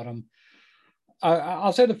talking about him.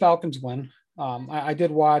 I'll say the Falcons win. I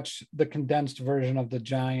did watch the condensed version of the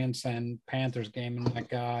Giants and Panthers game, and my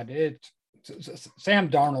God, Sam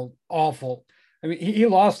Darnold, awful. I mean, he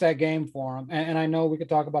lost that game for him, and I know we could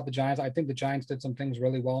talk about the Giants. I think the Giants did some things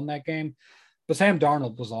really well in that game, but Sam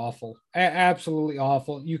Darnold was awful, absolutely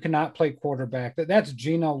awful. You cannot play quarterback. That's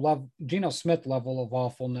Geno Smith level of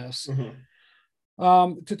awfulness.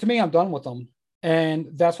 Mm-hmm. To me, I'm done with them. And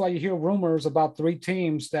that's why you hear rumors about 3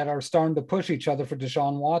 teams that are starting to push each other for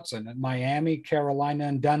Deshaun Watson: at Miami, Carolina,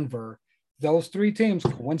 and Denver. Those 3 teams,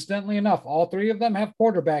 coincidentally enough, all 3 of them have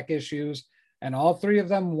quarterback issues, and all 3 of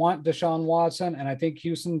them want Deshaun Watson. And I think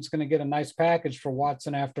Houston's going to get a nice package for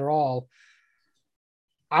Watson after all.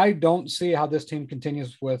 I don't see how this team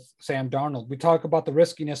continues with Sam Darnold. We talk about the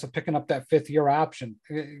riskiness of picking up that 5th-year option.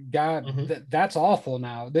 God, mm-hmm. That's awful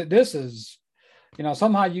now. This is...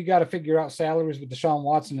 somehow you got to figure out salaries with Deshaun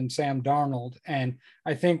Watson and Sam Darnold. And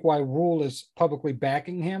I think why Rule is publicly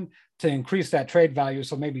backing him to increase that trade value,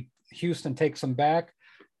 so maybe Houston takes him back.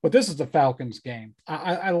 But this is the Falcons game.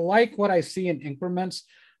 I like what I see in increments.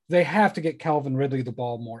 They have to get Calvin Ridley the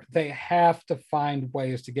ball more. They have to find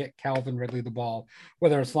ways to get Calvin Ridley the ball,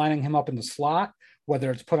 whether it's lining him up in the slot,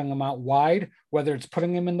 whether it's putting him out wide, whether it's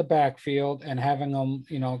putting him in the backfield and having him,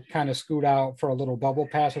 kind of scoot out for a little bubble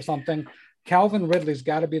pass or something. Calvin Ridley's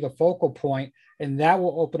got to be the focal point, and that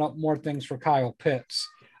will open up more things for Kyle Pitts.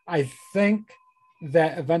 I think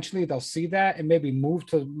that eventually they'll see that and maybe move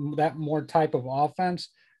to that more type of offense.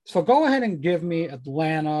 So go ahead and give me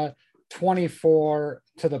Atlanta 24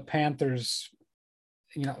 to the Panthers,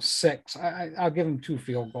 6. I'll give them 2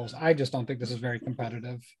 field goals. I just don't think this is very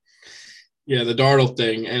competitive. Yeah, the Darnold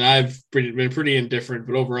thing, and I've been pretty indifferent,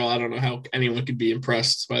 but overall, I don't know how anyone could be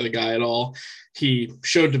impressed by the guy at all. He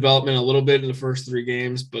showed development a little bit in the first 3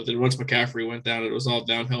 games, but then once McCaffrey went down, it was all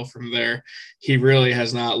downhill from there. He really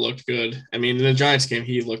has not looked good. I mean, in the Giants game,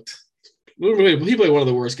 he played one of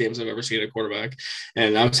the worst games I've ever seen a quarterback.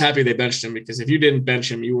 And I was happy they benched him, because if you didn't bench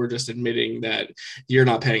him, you were just admitting that you're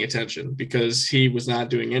not paying attention, because he was not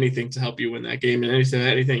doing anything to help you win that game. And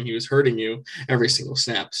anything, he was hurting you every single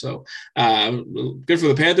snap. So good for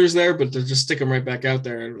the Panthers there, but to just stick him right back out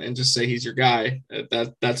there and just say he's your guy,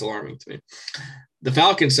 that's alarming to me. the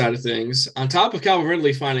Falcons side of things, on top of Calvin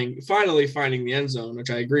Ridley finally finding the end zone,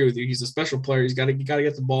 which I agree with you, he's a special player. He's got to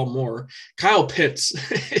get the ball more. Kyle Pitts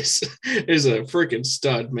is a freaking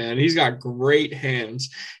stud, man. He's got great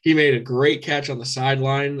hands. He made a great catch on the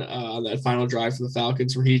sideline on that final drive for the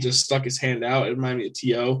Falcons, where he just stuck his hand out. It reminded me of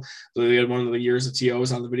T.O. So they had one of the years of T.O.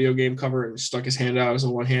 was on the video game cover and stuck his hand out as a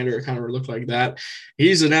one-hander. It kind of looked like that.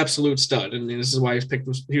 He's an absolute stud, and this is why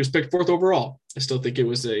he was picked 4th overall. I still think it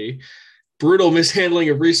was a brutal mishandling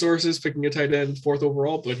of resources picking a tight end 4th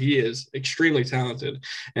overall, but he is extremely talented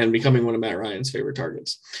and becoming one of Matt Ryan's favorite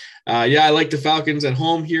targets. I like the Falcons at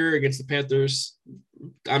home here against the Panthers.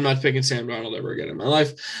 I'm not picking Sam Darnold ever again in my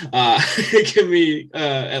life. Give me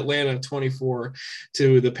Atlanta 24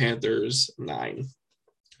 to the Panthers 9.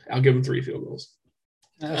 I'll give them 3 field goals.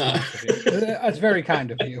 That's very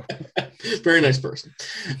kind of you. Very nice person.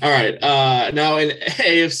 All right. Now an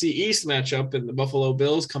AFC East matchup in the Buffalo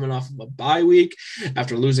Bills coming off of a bye week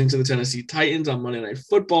after losing to the Tennessee Titans on Monday Night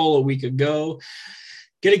Football a week ago.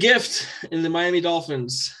 Get a gift in the Miami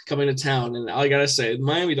Dolphins coming to town. And all I got to say, the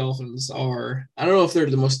Miami Dolphins are, I don't know if they're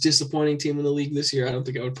the most disappointing team in the league this year. I don't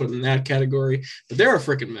think I would put them in that category, but they're a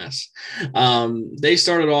freaking mess. They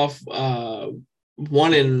started off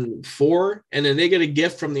 1-4, and then they get a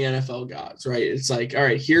gift from the NFL gods, right? It's like, all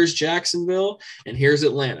right, here's Jacksonville and here's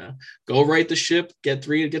Atlanta. Go right the ship, get to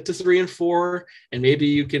 3-4, and maybe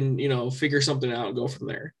you can, figure something out and go from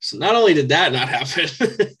there. So not only did that not happen,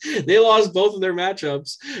 they lost both of their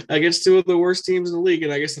matchups against 2 of the worst teams in the league.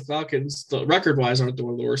 And I guess the Falcons, record-wise, aren't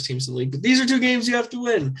one of the worst teams in the league, but these are 2 games you have to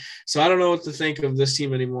win. So I don't know what to think of this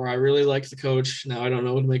team anymore. I really like the coach. Now I don't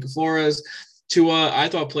know what to make of Flores. Tua, I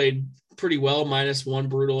thought played pretty well, minus 1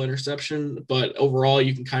 brutal interception, but overall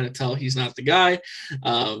you can kind of tell he's not the guy.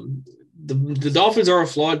 The Dolphins are a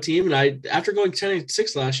flawed team, and after going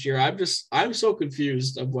 10-6 last year, I'm so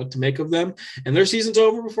confused of what to make of them, and their season's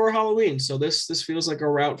over before Halloween, so this feels like a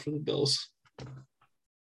rout for the Bills.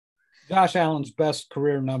 Josh Allen's best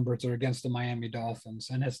career numbers are against the Miami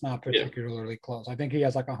Dolphins, and it's not particularly close. I think he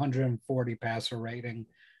has like 140 passer rating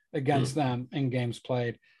against them in games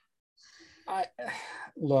played.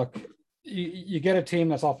 Look, you get a team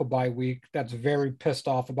that's off a bye week that's very pissed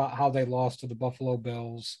off about how they lost to the Buffalo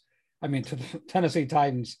Bills. I mean, to the Tennessee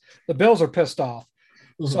Titans. The Bills are pissed off.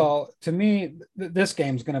 Mm-hmm. So to me, this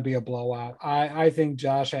game's going to be a blowout. I think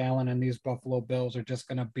Josh Allen and these Buffalo Bills are just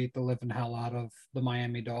going to beat the living hell out of the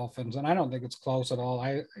Miami Dolphins. And I don't think it's close at all.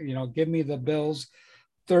 Give me the Bills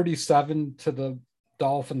 37 to the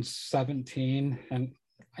Dolphins 17. And,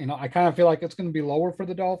 I kind of feel like it's going to be lower for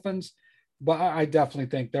the Dolphins, but I definitely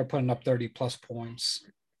think they're putting up 30-plus points.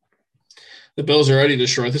 The Bills already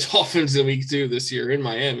destroyed the Dolphins in week 2 this year in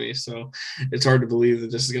Miami, so it's hard to believe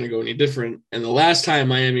that this is going to go any different. And the last time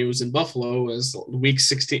Miami was in Buffalo was week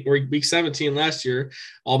 17 last year.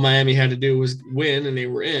 All Miami had to do was win, and they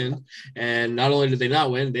were in. And not only did they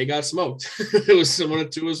not win, they got smoked. It was one of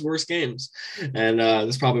Tua's worst games, and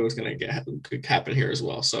this probably was going to happen here as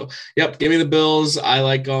well. So, yep, give me the Bills. I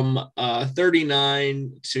like them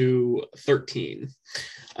 39-13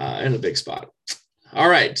 in a big spot. All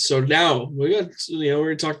right, so now we're going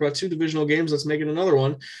to talk about 2 divisional games. Let's make it another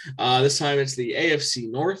one. This time it's the AFC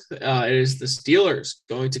North. It is the Steelers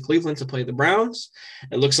going to Cleveland to play the Browns.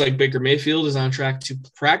 It looks like Baker Mayfield is on track to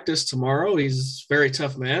practice tomorrow. He's a very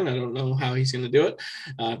tough man. I don't know how he's going to do it.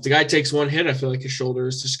 If the guy takes one hit, I feel like his shoulder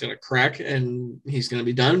is just going to crack and he's going to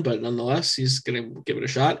be done. But nonetheless, he's going to give it a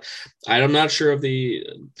shot. I'm not sure of the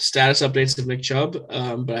status updates of Nick Chubb,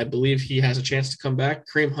 but I believe he has a chance to come back.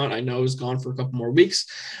 Kareem Hunt, I know, is gone for a couple more weeks.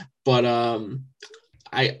 But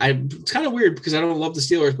it's kind of weird because I don't love the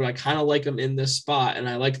Steelers, but I kind of like them in this spot, and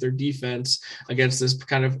I like their defense against this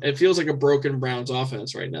it feels like a broken Browns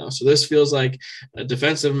offense right now. So this feels like a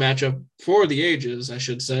defensive matchup for the ages, I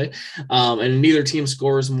should say, and neither team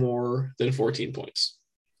scores more than 14 points.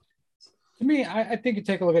 To me, I think you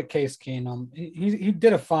take a look at Case Keenum. He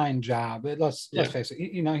did a fine job. Let's face it.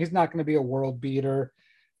 He's not going to be a world beater,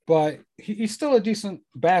 but he's still a decent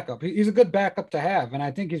backup. He's a good backup to have, and I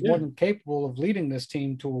think he's more than capable of leading this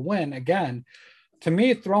team to a win. Again, to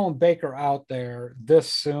me, throwing Baker out there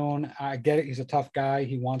this soon, I get it. He's a tough guy.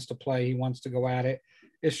 He wants to play. He wants to go at it.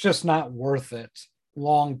 It's just not worth it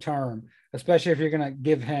long term, especially if you're going to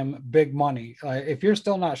give him big money. If you're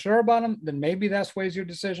still not sure about him, then maybe that sways your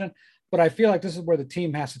decision. But I feel like this is where the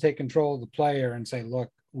team has to take control of the player and say, look,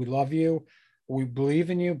 we love you. We believe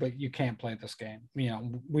in you, but you can't play this game.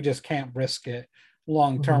 We just can't risk it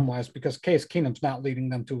long-term wise because Case Keenum's not leading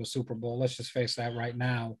them to a Super Bowl. Let's just face that right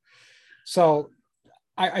now. So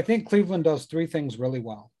I think Cleveland does 3 things really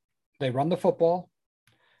well. They run the football,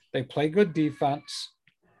 they play good defense,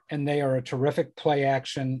 and they are a terrific play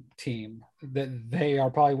action team. That they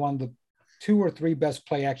are probably one of the 2 or 3 best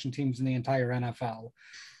play action teams in the entire NFL.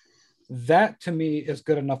 That to me is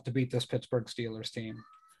good enough to beat this Pittsburgh Steelers team.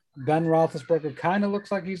 Ben Roethlisberger kind of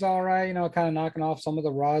looks like he's all right, kind of knocking off some of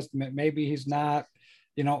the rust. Maybe he's not,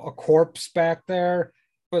 a corpse back there,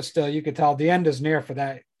 but still, you could tell the end is near for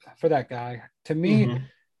that guy. To me,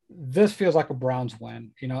 this feels like a Browns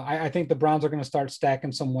win. I think the Browns are going to start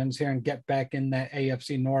stacking some wins here and get back in that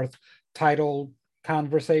AFC North title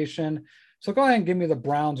conversation. So go ahead and give me the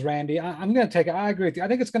Browns, Randy. I'm going to take it. I agree with you. I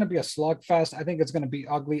think it's going to be a slugfest. I think it's going to be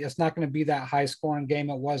ugly. It's not going to be that high scoring game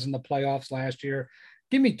it was in the playoffs last year.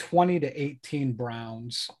 Give me 20-18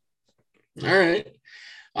 Browns. All right.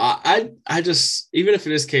 I just, even if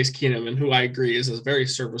it is Case Keenum, and who I agree is a very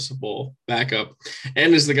serviceable backup,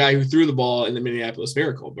 and is the guy who threw the ball in the Minneapolis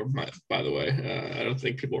Miracle, by the way, I don't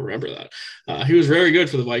think people remember that. He was very good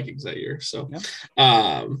for the Vikings that year. So,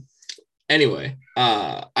 Anyway,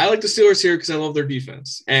 I like the Steelers here because I love their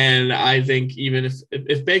defense. And I think even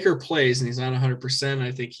if Baker plays and he's not 100%,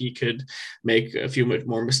 I think he could make a few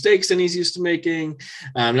more mistakes than he's used to making.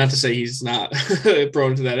 Not to say he's not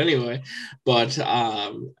prone to that anyway, but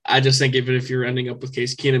I just think even if you're ending up with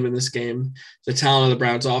Case Keenum in this game, the talent of the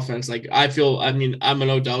Browns offense, I'm an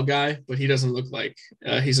Odell guy, but he doesn't look like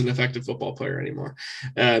he's an effective football player anymore.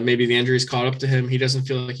 Maybe the injuries caught up to him. He doesn't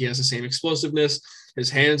feel like he has the same explosiveness. His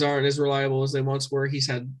hands aren't as reliable as they once were. He's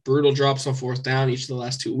had brutal drops on 4th down each of the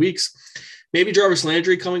last 2 weeks. Maybe Jarvis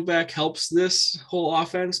Landry coming back helps this whole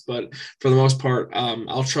offense, but for the most part,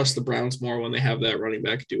 I'll trust the Browns more when they have that running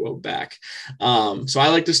back duo back. So I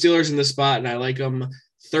like the Steelers in this spot, and I like them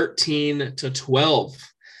 13-12.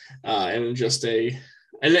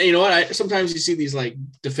 And you know what? Sometimes you see these like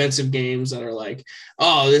defensive games that are like,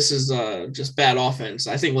 oh, this is just bad offense.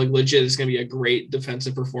 I think like legit it's going to be a great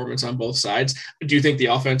defensive performance on both sides. I do think the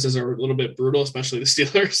offenses are a little bit brutal, especially the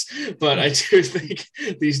Steelers, but I do think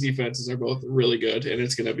these defenses are both really good, and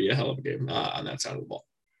it's going to be a hell of a game on that side of the ball.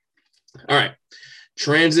 All right,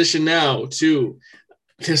 transition now to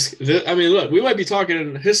look, we might be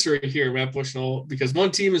talking history here, Matt Bushnell, because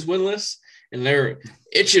one team is winless and they're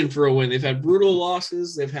itching for a win. They've had brutal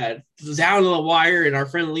losses. They've had down to the wire, and our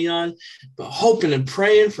friend Leon, but hoping and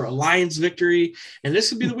praying for a Lions victory. And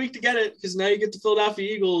this would be the week to get it, because now you get the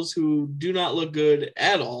Philadelphia Eagles, who do not look good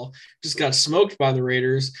at all. Just got smoked by the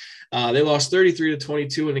Raiders. They lost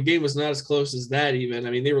 33-22, and the game was not as close as that even. I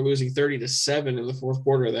mean, they were losing 30-7 in the 4th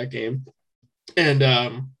quarter of that game. And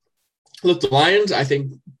look, the Lions, I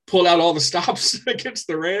think, pulled out all the stops against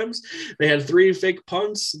the Rams. They had 3 fake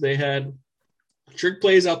punts. They had trick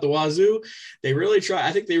plays out the wazoo. They really tried.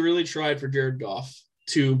 I think they really tried for Jared Goff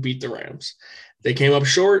to beat the Rams. They came up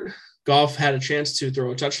short. Goff had a chance to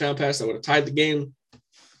throw a touchdown pass that would have tied the game.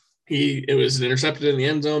 It was intercepted in the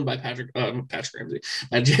end zone by Patrick Ramsey,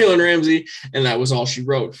 by Jalen Ramsey, and that was all she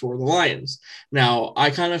wrote for the Lions. Now, I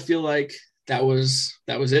kind of feel like that was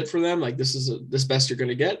it for them. Like, this is this best you're going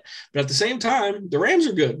to get. But at the same time, the Rams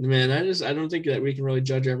are good, man. I don't think that we can really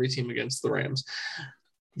judge every team against the Rams.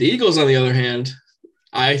 The Eagles, on the other hand,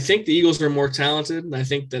 I think the Eagles are more talented, and I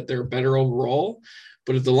think that they're better overall.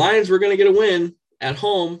 But if the Lions were going to get a win at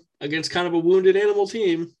home against kind of a wounded animal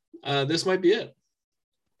team, this might be it.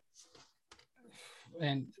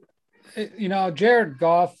 And, Jared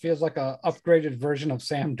Goff feels like a upgraded version of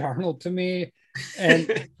Sam Darnold to me.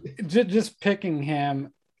 And just picking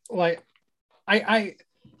him, like, my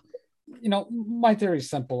theory is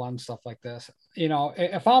simple on stuff like this.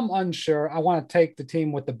 If I'm unsure, I want to take the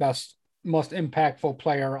team with the best, most impactful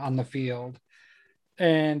player on the field.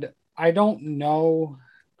 And I don't know,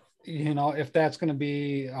 if that's going to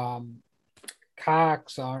be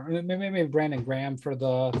Cox or maybe Brandon Graham for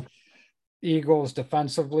the Eagles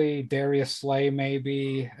defensively, Darius Slay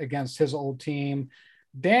maybe against his old team.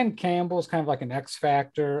 Dan Campbell is kind of like an X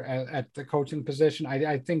factor at the coaching position.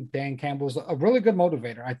 I think Dan Campbell is a really good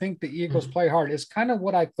motivator. I think the Eagles play hard. It's kind of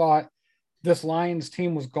what I thought this Lions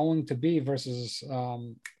team was going to be versus,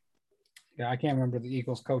 I can't remember the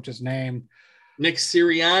Eagles coach's name. Nick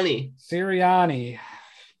Sirianni.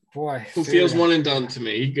 Boy. Who feels one and done to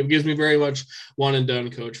me. He gives me very much one and done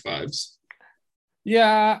coach vibes.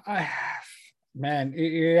 Yeah. Man,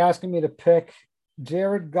 you're asking me to pick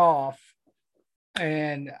Jared Goff.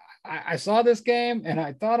 And I saw this game and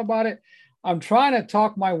I thought about it. I'm trying to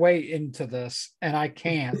talk my way into this, and I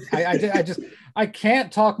can't. I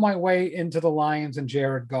can't talk my way into the Lions and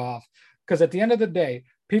Jared Goff, because at the end of the day,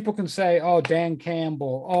 people can say, "Oh, Dan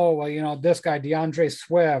Campbell. Oh, well, this guy, DeAndre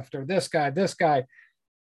Swift, or this guy."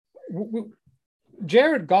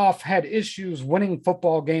 Jared Goff had issues winning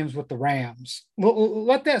football games with the Rams.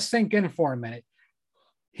 Let that sink in for a minute.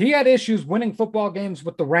 He had issues winning football games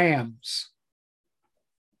with the Rams.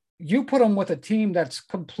 You put him with a team that's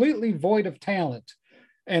completely void of talent.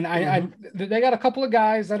 And they got a couple of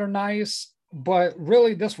guys that are nice, but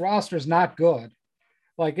really this roster is not good.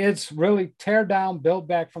 Like, it's really tear down, build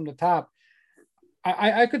back from the top.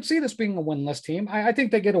 I could see this being a winless team. I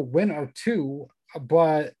think they get a win or two,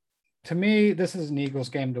 but to me, this is an Eagles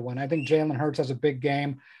game to win. I think Jalen Hurts has a big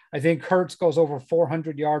game. I think Hurts goes over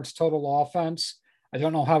 400 yards total offense. I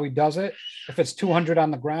don't know how he does it, if it's 200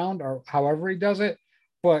 on the ground or however he does it,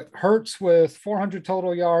 but Hurts with 400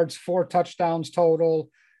 total yards, 4 touchdowns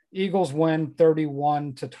total. Eagles win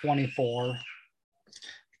 31-24.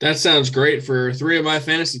 That sounds great for 3 of my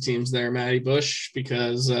fantasy teams there, Matty Bush,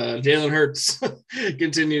 because Jalen Hurts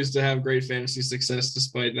continues to have great fantasy success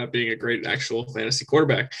despite not being a great actual fantasy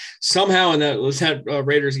quarterback. Somehow in that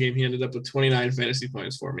Raiders game, he ended up with 29 fantasy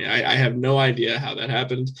points for me. I have no idea how that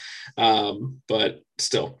happened, but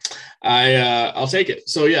still, I'll take it.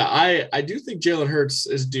 So yeah, I do think Jalen Hurts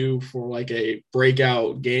is due for like a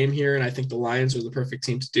breakout game here, and I think the Lions are the perfect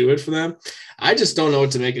team to do it for them. I just don't know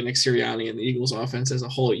what to make of Nick Sirianni and the Eagles offense as a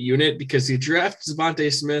whole unit, because he drafts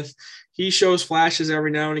Devontae Smith. He shows flashes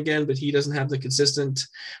every now and again, but he doesn't have the consistent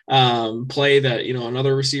play that,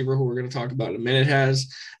 another receiver who we're going to talk about in a minute has.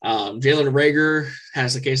 Jalen Reagor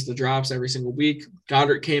has the case of the drops every single week.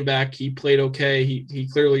 Goddard came back. He played okay. He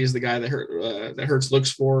clearly is the guy that Hurts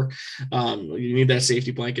looks for. You need that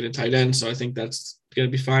safety blanket and tight end, so I think that's going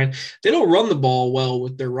to be fine. They don't run the ball well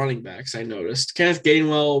with their running backs, I noticed. Kenneth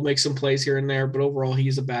Gainwell makes some plays here and there, but overall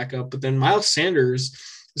he's a backup. But then Miles Sanders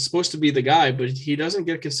is supposed to be the guy, but he doesn't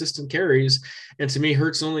get consistent carries. And to me,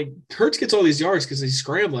 Hurts gets all these yards because he's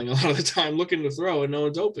scrambling a lot of the time looking to throw and no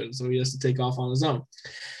one's open. So he has to take off on his own.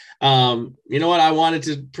 You know what? I wanted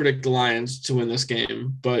to predict the Lions to win this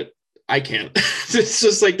game, but I can't. It's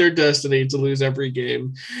just like their destiny to lose every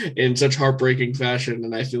game in such heartbreaking fashion.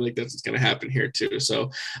 And I feel like that's what's going to happen here too.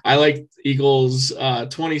 So I like Eagles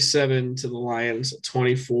 27 to the Lions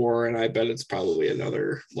 24. And I bet it's probably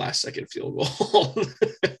another last second field goal.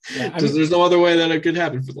 There's no other way that it could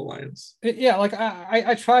happen for the Lions. Yeah. Like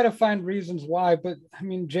I try to find reasons why, but I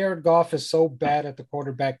mean, Jared Goff is so bad at the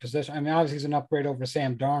quarterback position. I mean, obviously he's an upgrade over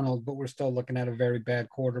Sam Darnold, but we're still looking at a very bad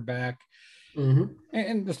quarterback. Mm-hmm.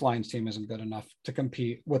 And this Lions team isn't good enough to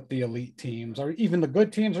compete with the elite teams or even the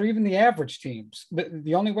good teams or even the average teams.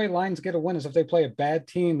 The only way Lions get a win is if they play a bad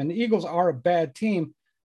team, and the Eagles are a bad team,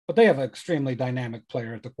 but they have an extremely dynamic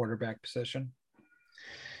player at the quarterback position.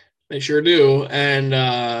 They sure do. And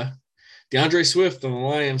DeAndre Swift on the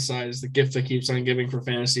Lions side is the gift that keeps on giving for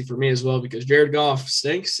fantasy for me as well, because Jared Goff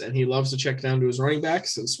stinks and he loves to check down to his running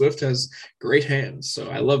backs, and Swift has great hands. So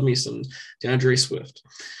I love me some DeAndre Swift.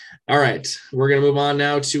 All right, we're going to move on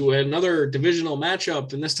now to another divisional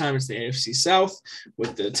matchup, and this time it's the AFC South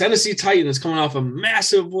with the Tennessee Titans coming off of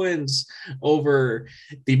massive wins over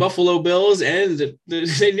the Buffalo Bills, and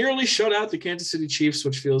they nearly shut out the Kansas City Chiefs,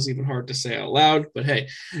 which feels even hard to say out loud. But hey,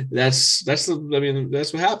 that's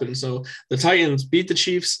what happened. So the Titans beat the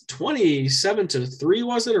Chiefs 27-3,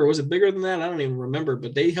 was it, or was it bigger than that? I don't even remember,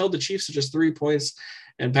 but they held the Chiefs to just 3 points,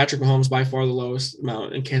 and Patrick Mahomes by far the lowest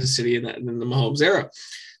amount in Kansas City in the Mahomes era.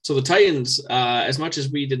 So the Titans, as much as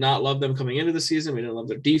we did not love them coming into the season, we didn't love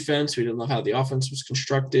their defense, we didn't love how the offense was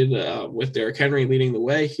constructed with Derrick Henry leading the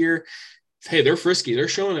way here. Hey, they're frisky. They're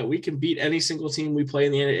showing that we can beat any single team we play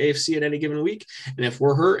in the AFC at any given week. And if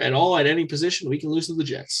we're hurt at all at any position, we can lose to the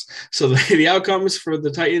Jets. So the outcomes for the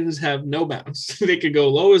Titans have no bounds. They could go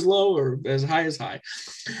low or as high as high.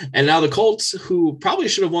 And now the Colts, who probably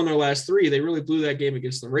should have won their last 3, they really blew that game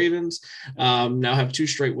against the Ravens. Now have 2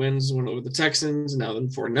 straight wins, one over the Texans, and now the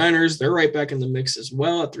 49ers. They're right back in the mix as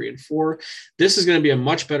well at 3-4. This is going to be a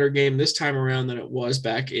much better game this time around than it was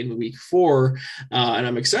back in week 4. And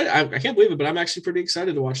I'm excited. I can't believe it, but I'm actually pretty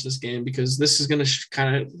excited to watch this game, because this is going to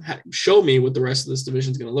kind of show me what the rest of this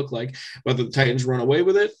division is going to look like, whether the Titans run away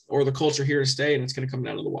with it or the Colts are here to stay and it's going to come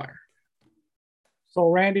down to the wire. So,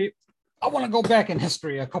 Randy, I want to go back in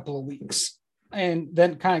history a couple of weeks and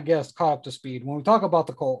then kind of get us caught up to speed. When we talk about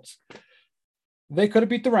the Colts, they could have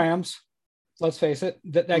beat the Rams. Let's face it,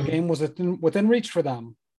 that game was within reach for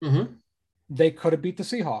them. Mm-hmm. They could have beat the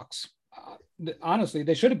Seahawks. Honestly,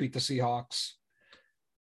 they should have beat the Seahawks.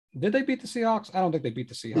 Did they beat the Seahawks? I don't think they beat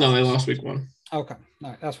the Seahawks. No, they lost week 1. Okay. All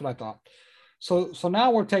right. That's what I thought. So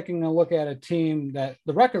now we're taking a look at a team that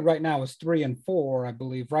the record right now is 3-4, I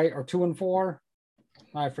believe, right? Or 2-4?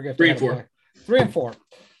 I forget. 3-4. 3-4.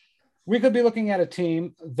 We could be looking at a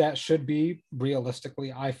team that should be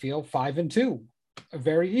realistically, I feel, 5-2.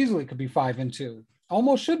 Very easily could be 5-2.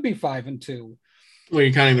 Almost should be 5-2. Well,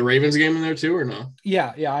 you counting the Ravens game in there too, or no?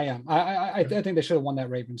 Yeah, I am. I think they should have won that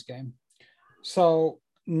Ravens game. So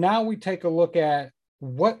now we take a look at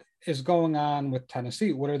what is going on with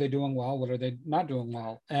Tennessee. What are they doing well? What are they not doing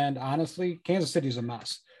well? And honestly, Kansas City's a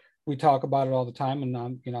mess. We talk about it all the time, and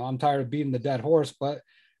I'm tired of beating the dead horse, but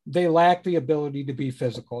they lack the ability to be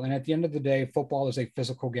physical. And at the end of the day, football is a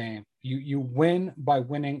physical game. You win by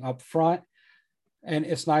winning up front, and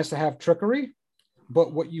it's nice to have trickery.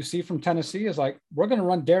 But what you see from Tennessee is like, we're going to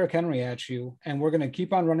run Derrick Henry at you, and we're going to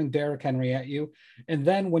keep on running Derrick Henry at you. And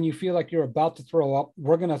then when you feel like you're about to throw up,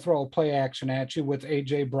 we're going to throw a play action at you with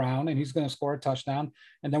A.J. Brown, and he's going to score a touchdown.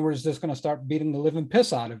 And then we're just going to start beating the living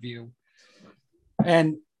piss out of you.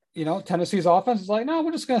 And, Tennessee's offense is like, no,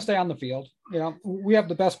 we're just going to stay on the field. We have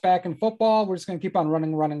the best back in football. We're just going to keep on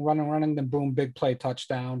running. Then boom, big play,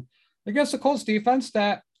 touchdown. Against the Colts defense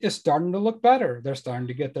that is starting to look better. They're starting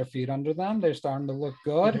to get their feet under them. They're starting to look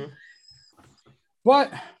good. Mm-hmm.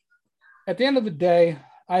 But at the end of the day,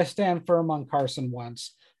 I stand firm on Carson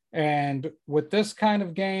Wentz. And with this kind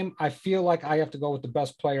of game, I feel like I have to go with the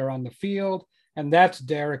best player on the field, and that's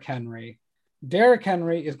Derrick Henry. Derrick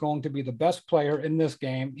Henry is going to be the best player in this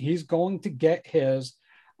game. He's going to get his.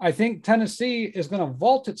 I think Tennessee is going to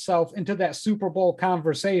vault itself into that Super Bowl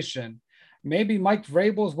conversation. Maybe Mike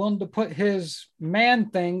Vrabel is willing to put his man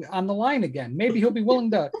thing on the line again. Maybe he'll be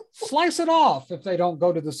willing to slice it off if they don't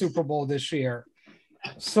go to the Super Bowl this year.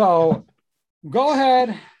 So go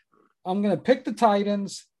ahead. I'm going to pick the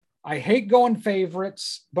Titans. I hate going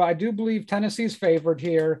favorites, but I do believe Tennessee's favored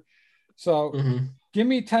here. So give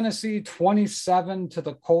me Tennessee 27 to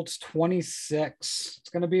the Colts 26. It's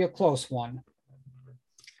going to be a close one.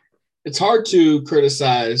 It's hard to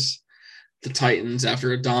criticize the Titans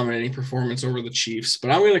after a dominating performance over the Chiefs, but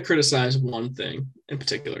I'm going to criticize one thing in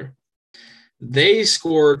particular. They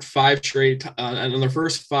scored 5 straight on their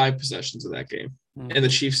first 5 possessions of that game, and the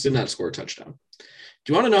Chiefs did not score a touchdown. Do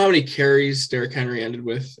you want to know how many carries Derrick Henry ended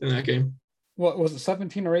with in that game? What was it,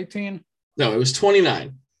 17 or 18? No, it was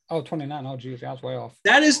 29. Oh, 29. Oh, geez, I was way off.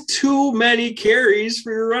 That is too many carries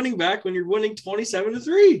for your running back when you're winning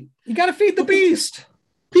 27-3. You got to feed the beast.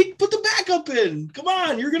 Put the backup in. Come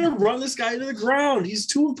on. You're going to run this guy to the ground. He's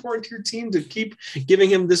too important to your team to keep giving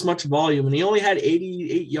him this much volume. And he only had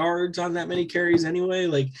 88 yards on that many carries anyway.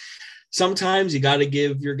 Like, sometimes you got to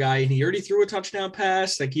give your guy, and he already threw a touchdown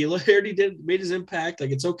pass. Like, he already made his impact.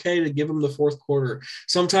 Like, it's okay to give him the fourth quarter.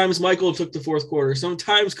 Sometimes Michael took the fourth quarter.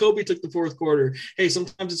 Sometimes Kobe took the fourth quarter. Hey,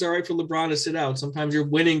 sometimes it's all right for LeBron to sit out. Sometimes you're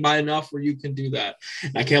winning by enough where you can do that.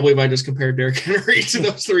 And I can't believe I just compared Derrick Henry to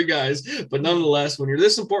those 3 guys. But nonetheless, when you're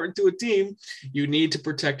this important to a team, you need to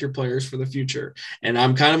protect your players for the future. And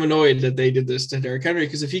I'm kind of annoyed that they did this to Derrick Henry,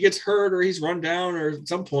 because if he gets hurt or he's run down, or at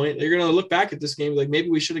some point, they're going to look back at this game like, maybe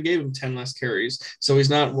we should have gave him 10 less carries, so he's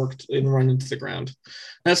not worked and run into the ground.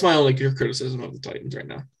 That's my only criticism of the Titans right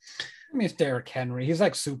now. I mean, it's Derrick Henry. He's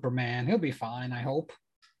like Superman. He'll be fine, I hope.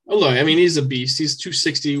 Oh, look, I mean, he's a beast. He's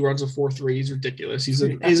 260, runs a 4.3. He's ridiculous. He's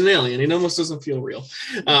an alien. He almost doesn't feel real.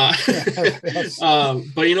 But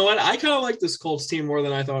you know what? I kind of like this Colts team more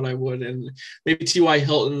than I thought I would. And maybe T.Y.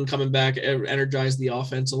 Hilton coming back energized the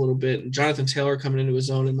offense a little bit. And Jonathan Taylor coming into his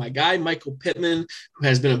own. And my guy, Michael Pittman, who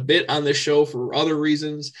has been a bit on this show for other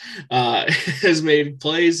reasons, has made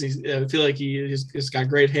plays. I feel like he's got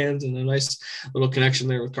great hands and a nice little connection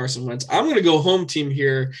there with Carson Wentz. I'm going to go home team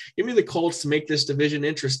here. Give me the Colts to make this division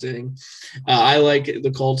interesting. I like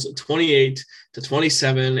the Colts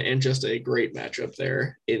 28-27, and just a great matchup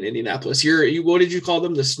there in Indianapolis. You what did you call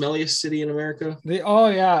them? The smelliest city in America? Oh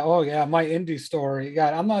yeah. My Indy story.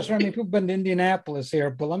 God, I'm not sure how many people have been to Indianapolis here,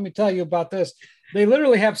 but let me tell you about this. They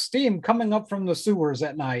literally have steam coming up from the sewers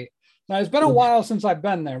at night. Now, it's been a while since I've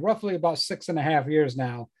been there, roughly about 6.5 years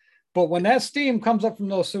now. But when that steam comes up from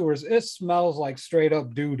those sewers, it smells like straight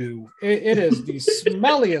up doo-doo. It is the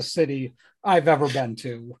smelliest city I've ever been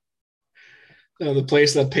to. The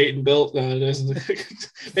place that Peyton built.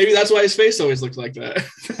 Maybe that's why his face always looked like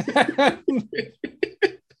that.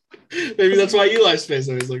 Maybe that's why Eli's face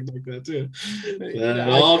always looked like that too.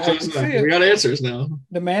 We got answers now.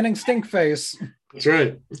 The Manning stink face. That's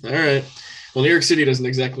right. All right. Well, New York City doesn't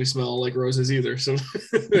exactly smell like roses either, so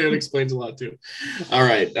that explains a lot too. All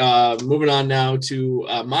right, moving on now to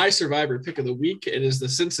my Survivor pick of the week. It is the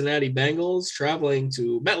Cincinnati Bengals traveling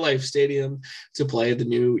to MetLife Stadium to play the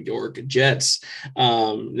New York Jets.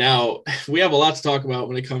 Now, we have a lot to talk about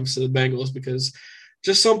when it comes to the Bengals, because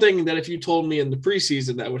just something that if you told me in the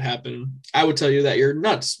preseason that would happen, I would tell you that you're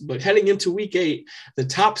nuts. But heading into week 8, the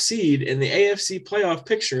top seed in the AFC playoff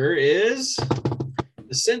picture is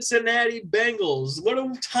The Cincinnati Bengals. What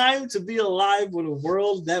a time to be alive. What a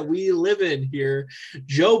world that we live in here.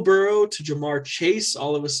 Joe Burrow to Ja'Marr Chase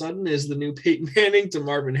all of a sudden is the new Peyton Manning to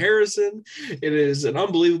Marvin Harrison. It is an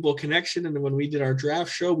unbelievable connection. And when we did our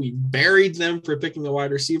draft show, we buried them for picking a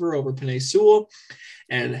wide receiver over Penei Sewell.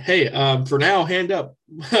 And hey, for now, hand up.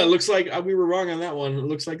 It looks like we were wrong on that one. It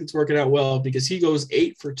looks like it's working out well because he goes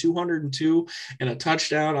 8 for 202 and a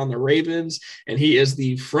touchdown on the Ravens. And he is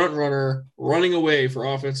the front runner running away for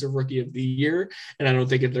Offensive Rookie of the Year. And I don't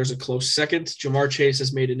think there's a close second. Ja'Marr Chase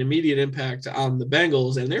has made an immediate impact on the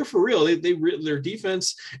Bengals. And they're for real. Their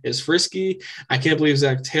defense is frisky. I can't believe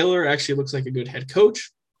Zach Taylor actually looks like a good head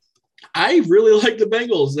coach. I really like the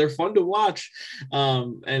Bengals. They're fun to watch.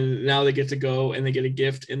 And now they get to go and they get a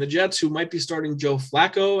gift in the Jets, who might be starting Joe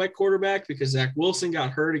Flacco at quarterback because Zach Wilson got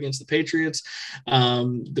hurt against the Patriots.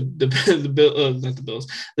 The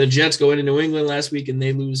Jets go into New England last week and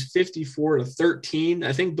they lose 54-13.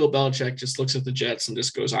 I think Bill Belichick just looks at the Jets and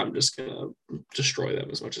just goes, I'm just going to destroy them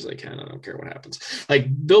as much as I can. I don't care what happens. Like,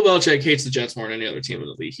 Bill Belichick hates the Jets more than any other team in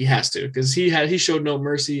the league. He has to, because he showed no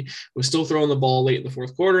mercy, was still throwing the ball late in the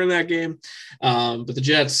fourth quarter in that game. But the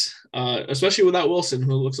Jets, especially without Wilson,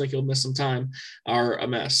 who looks like he'll miss some time, are a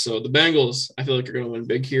mess. So the Bengals, I feel like are going to win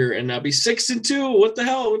big here and be 6-2. What the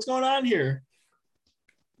hell? What's going on here?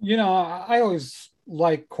 You know, I always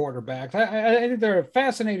like quarterbacks. I think they're a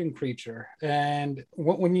fascinating creature. And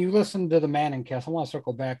when you listen to the Manning cast, I want to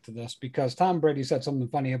circle back to this because Tom Brady said something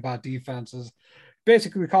funny about defenses.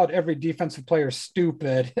 Basically, we called every defensive player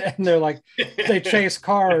stupid, and they're like, they chase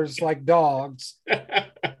cars like dogs.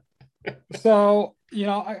 So, you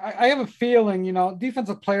know, I have a feeling, you know,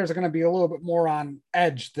 defensive players are going to be a little bit more on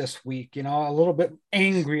edge this week, you know, a little bit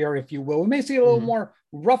angrier, if you will. We may see a little more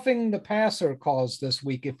roughing the passer calls this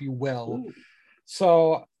week, if you will. Ooh.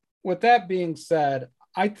 So with that being said,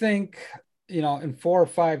 I think, you know, in 4 or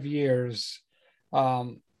 5 years,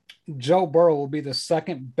 Joe Burrow will be the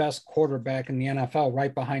second best quarterback in the NFL,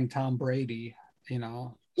 right behind Tom Brady, you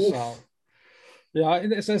know. Oof. So, yeah,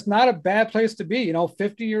 it's not a bad place to be, you know,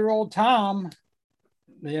 50-year-old Tom,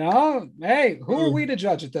 you know, hey, who are we to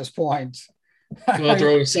judge at this point? We'll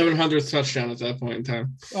throw a 700th touchdown at that point in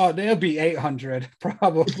time. Oh, they'll be 800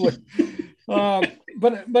 probably. But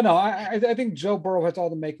no, I think Joe Burrow has all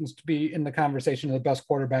the makings to be in the conversation of the best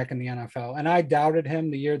quarterback in the NFL. And I doubted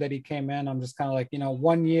him the year that he came in. I'm just kind of like, you know,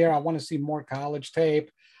 1 year, I want to see more college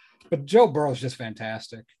tape. But Joe Burrow is just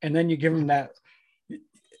fantastic. And then you give him that.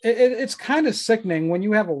 It's kind of sickening when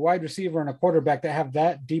you have a wide receiver and a quarterback that have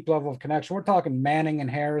that deep level of connection. We're talking Manning and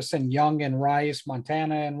Harrison, Young and Rice,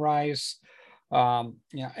 Montana and Rice. You know,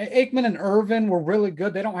 Aikman and Irvin were really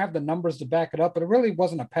good. They don't have the numbers to back it up, but it really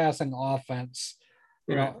wasn't a passing offense,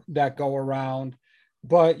 you know, that go around.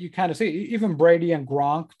 But you kind of see even Brady and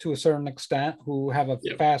Gronk to a certain extent, who have a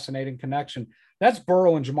fascinating connection. That's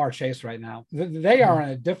Burrow and Ja'Marr Chase right now. They are on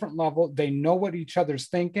a different level. They know what each other's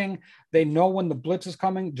thinking. They know when the blitz is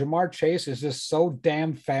coming. Ja'Marr Chase is just so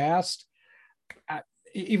damn fast.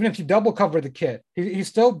 Even if you double cover the kid, he's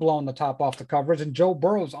still blowing the top off the coverage. And Joe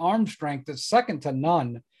Burrow's arm strength is second to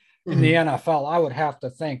none in the NFL, I would have to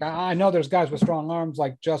think. I know there's guys with strong arms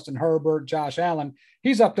like Justin Herbert, Josh Allen.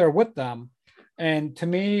 He's up there with them. And to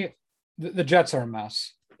me, the Jets are a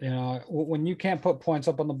mess. You know, when you can't put points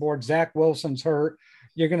up on the board, Zach Wilson's hurt.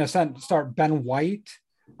 You're going to start Ben White,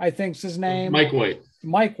 I think's his name. Mike White.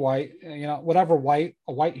 You know, whatever White,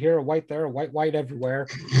 a white here, a white there, a white everywhere.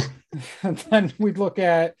 And then we'd look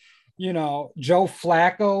at, you know, Joe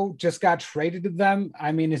Flacco just got traded to them.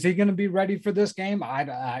 I mean, is he going to be ready for this game?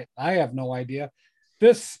 I have no idea.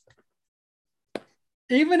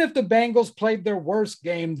 Even if the Bengals played their worst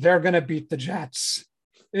game, they're going to beat the Jets.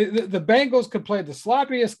 The Bengals could play the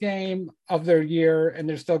sloppiest game of their year, and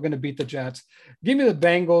they're still going to beat the Jets. Give me the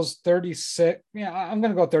Bengals 36. Yeah, I'm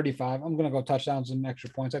going to go 35. I'm going to go touchdowns and extra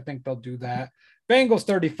points. I think they'll do that. Bengals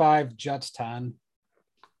 35, Jets 10.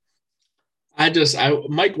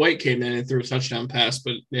 Mike White came in and threw a touchdown pass,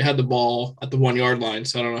 but they had the ball at the 1 yard line.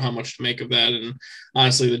 So I don't know how much to make of that. And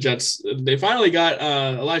honestly, the Jets, they finally got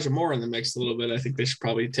Elijah Moore in the mix a little bit. I think they should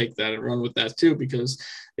probably take that and run with that too, because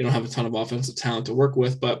they don't have a ton of offensive talent to work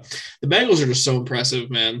with. But the Bengals are just so impressive,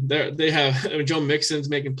 man. They have Joe Mixon's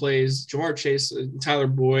making plays, Ja'Marr Chase, Tyler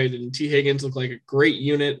Boyd, and T. Higgins look like a great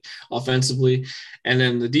unit offensively. And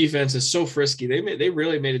then the defense is so frisky. They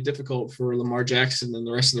really made it difficult for Lamar Jackson and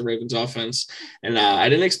the rest of the Ravens offense. And I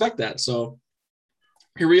didn't expect that. So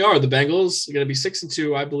here we are. The Bengals are going to be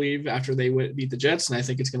 6-2, I believe, after they beat the Jets. And I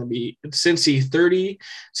think it's going to be Cincy 30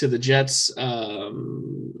 to the Jets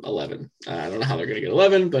 11. I don't know how they're going to get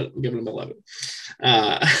 11, but I'm giving them 11.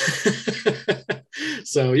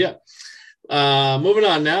 So, yeah. Moving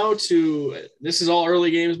on now to, this is all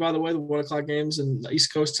early games, by the way, the 1:00 games and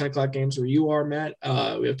East Coast, 10:00 games where you are, Matt.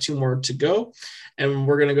 We have 2 more to go. And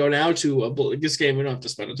we're going to go now to this game. We don't have to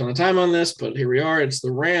spend a ton of time on this, but here we are. It's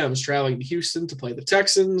the Rams traveling to Houston to play the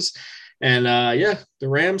Texans. And the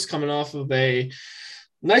Rams coming off of a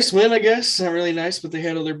nice win, I guess. Not really nice, but they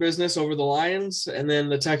handled their business over the Lions. And then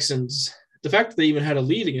the Texans, the fact that they even had a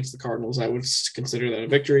lead against the Cardinals, I would consider that a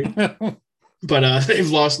victory. But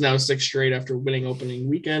they've lost now 6 straight after winning opening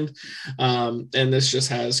weekend. And this just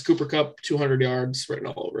has Cooper Kupp, 200 yards written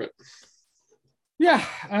all over it. Yeah,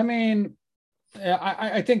 I mean,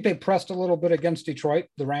 I think they pressed a little bit against Detroit,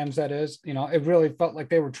 the Rams, that is. You know, it really felt like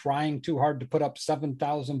they were trying too hard to put up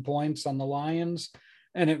 7,000 points on the Lions,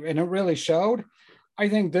 and it really showed. I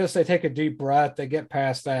think they take a deep breath, they get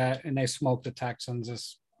past that, and they smoke the Texans.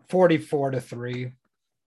 It's 44-3.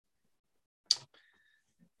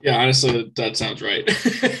 Yeah, honestly, that sounds right.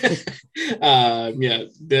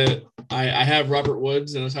 I have Robert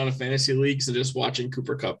Woods in a ton of fantasy leagues, and just watching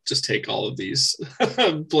Cooper Kupp just take all of these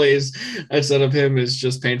plays instead of him is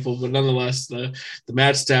just painful. But nonetheless, the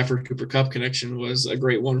Matt Stafford Cooper Kupp connection was a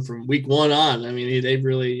great one from week 1 on. I mean, they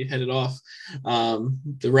really headed off.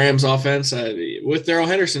 The Rams offense with Darrell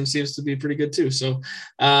Henderson seems to be pretty good too. So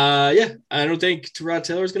I don't think Tyrod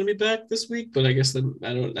Taylor is going to be back this week, but I guess I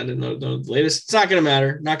didn't know the latest. It's not going to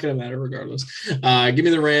matter. Not going to matter regardless. Give me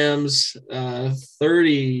the Rams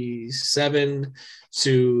 37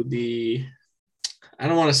 to the, I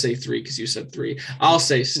don't want to say 3 because you said 3. I'll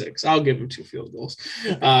say 6. I'll give them 2 field goals.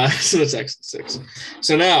 So that's excellent 6.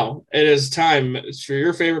 So now it is time for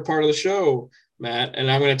your favorite part of the show, Matt, and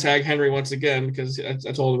I'm going to tag Henry once again because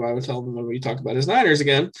I told him I would tell him when we talk about his Niners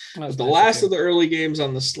again. But the last of the early games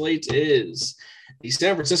on the slate is the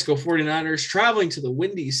San Francisco 49ers traveling to the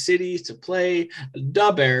Windy City to play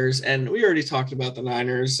the Bears. And we already talked about the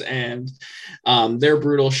Niners and their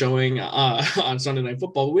brutal showing on Sunday Night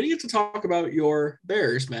Football. But we get to talk about your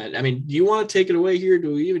Bears, Matt. I mean, do you want to take it away here?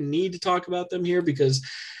 Do we even need to talk about them here? Because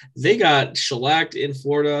they got shellacked in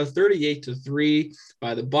Florida 38-3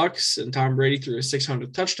 by the Bucs, and Tom Brady threw a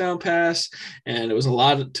 600 touchdown pass. And it was a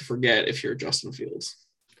lot to forget if you're Justin Fields.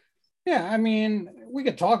 Yeah, I mean, we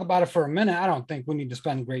could talk about it for a minute. I don't think we need to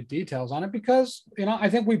spend great details on it because, I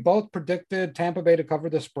think we both predicted Tampa Bay to cover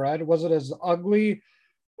the spread. Was it as ugly?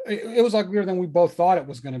 It was uglier than we both thought it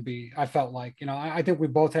was going to be. I felt like, I think we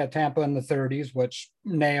both had Tampa in the 30s, which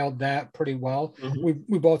nailed that pretty well. Mm-hmm.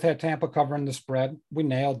 We both had Tampa covering the spread. We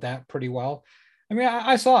nailed that pretty well. I mean,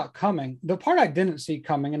 I saw it coming. The part I didn't see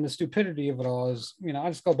coming and the stupidity of it all is, I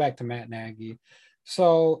just go back to Matt Nagy.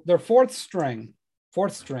 So their fourth string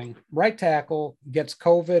right tackle gets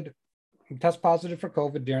COVID, tests positive for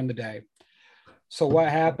COVID during the day. So what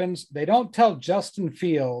happens? They don't tell Justin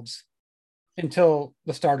Fields until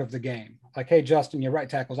the start of the game. Like, hey, Justin, your right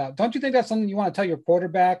tackle's out. Don't you think that's something you want to tell your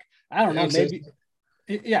quarterback? I don't know, maybe.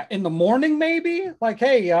 Yeah, in the morning, maybe. Like,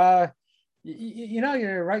 hey,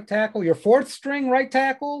 your right tackle, your fourth string right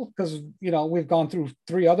tackle, because, we've gone through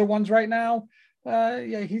 3 other ones right now.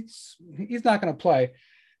 He's not going to play.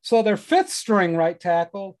 So their 5th string right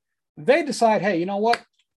tackle, they decide, hey, you know what?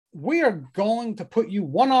 We are going to put you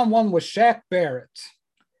one-on-one with Shaq Barrett.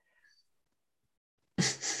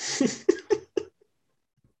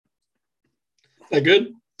 That good?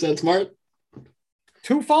 Is that smart?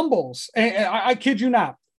 2 fumbles. And I kid you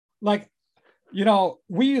not. Like,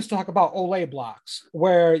 we used to talk about Olay blocks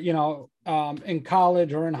where, in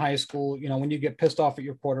college or in high school, when you get pissed off at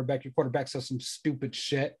your quarterback says some stupid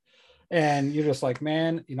shit. And you're just like,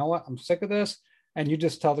 man, you know what? I'm sick of this. And you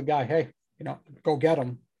just tell the guy, hey, go get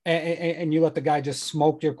him. And you let the guy just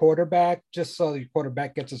smoke your quarterback just so your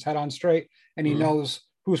quarterback gets his head on straight and he knows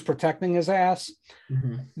who's protecting his ass.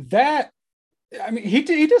 Mm-hmm. He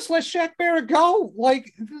just let Shaq Barrett go.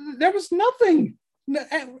 Like, there was nothing,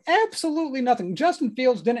 absolutely nothing. Justin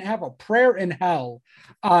Fields didn't have a prayer in hell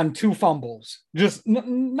on 2 fumbles. Just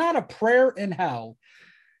not a prayer in hell.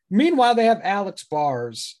 Meanwhile, they have Alex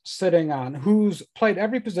Bars sitting on, who's played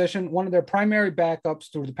every position, one of their primary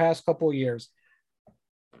backups through the past couple of years.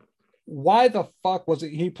 Why the fuck was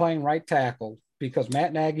he playing right tackle? Because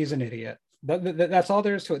Matt Nagy's an idiot. That's all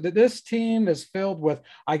there is to it. This team is filled with,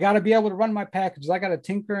 I got to be able to run my packages. I got to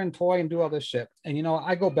tinker and toy and do all this shit. And,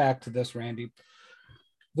 I go back to this, Randy.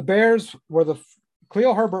 The Bears were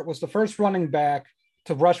Khalil Herbert was the first running back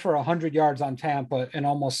to rush for 100 yards on Tampa in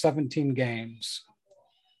almost 17 games.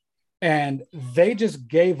 And they just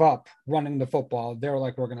gave up running the football. They were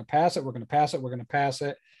like, we're going to pass it. We're going to pass it. We're going to pass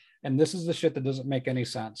it. And this is the shit that doesn't make any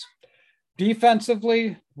sense.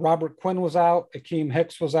 Defensively, Robert Quinn was out. Akeem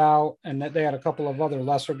Hicks was out. And that they had a couple of other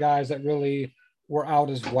lesser guys that really were out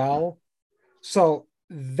as well. So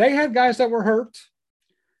they had guys that were hurt.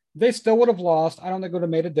 They still would have lost. I don't think it would have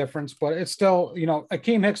made a difference, but it's still,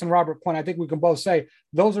 Akeem Hicks and Robert Quinn, I think we can both say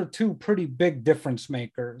those are two pretty big difference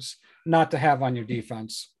makers not to have on your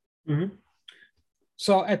defense. Mm-hmm.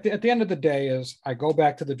 So at the end of the day is I go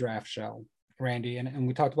back to the draft show, Randy, and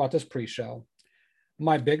we talked about this pre-show.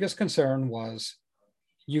 My biggest concern was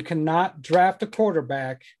you cannot draft a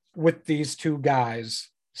quarterback with these two guys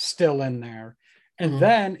still in there. And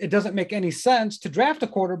then it doesn't make any sense to draft a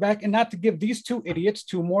quarterback and not to give these two idiots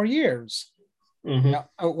 2 more years.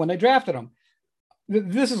 When they drafted them.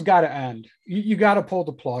 This has got to end. You got to pull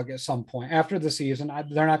the plug at some point after the season.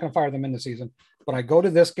 They're not going to fire them in the season. But I go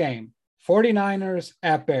to this game, 49ers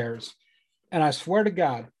at Bears. And I swear to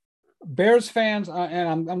God, Bears fans, and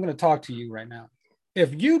I'm going to talk to you right now.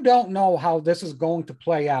 If you don't know how this is going to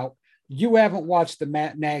play out, you haven't watched the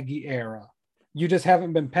Matt Nagy era. You just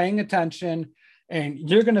haven't been paying attention. And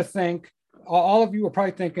you're going to think, all of you are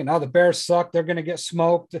probably thinking, oh, the Bears suck. They're going to get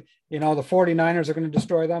smoked. The 49ers are going to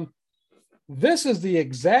destroy them. This is the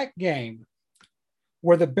exact game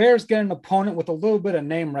where the Bears get an opponent with a little bit of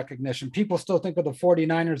name recognition. People still think of the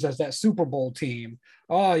 49ers as that Super Bowl team.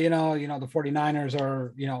 Oh, the 49ers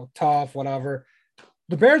are, tough, whatever.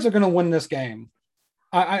 The Bears are going to win this game.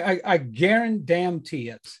 I guarantee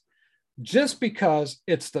it. Just because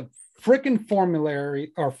it's the freaking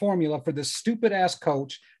formula for this stupid ass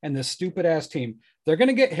coach and this stupid ass team. They're going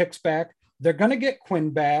to get Hicks back. They're going to get Quinn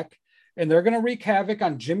back, and they're going to wreak havoc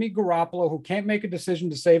on Jimmy Garoppolo, who can't make a decision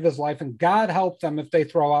to save his life. And God help them if they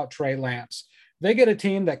throw out Trey Lance. They get a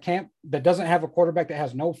team that doesn't have a quarterback that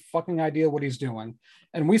has no fucking idea what he's doing.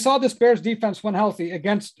 And we saw this Bears defense when healthy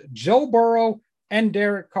against Joe Burrow and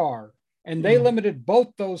Derek Carr. And they limited both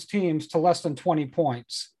those teams to less than 20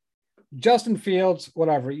 points. Justin Fields,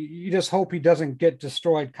 whatever. You just hope he doesn't get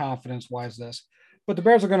destroyed confidence-wise this. But the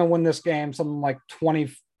Bears are going to win this game something like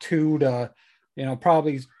 22 to,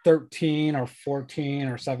 probably 13 or 14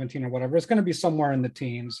 or 17 or whatever. It's going to be somewhere in the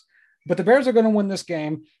teens. But the Bears are going to win this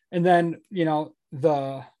game. And then,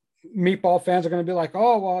 the meatball fans are going to be like,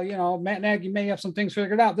 oh, well, Matt Nagy may have some things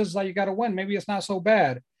figured out. This is how you got to win. Maybe it's not so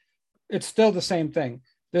bad. It's still the same thing.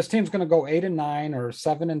 This team's going to go 8-9 or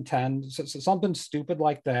 7-10, so something stupid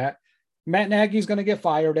like that. Matt Nagy's going to get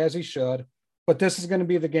fired as he should, but this is going to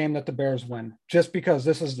be the game that the Bears win just because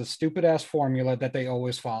this is the stupid ass formula that they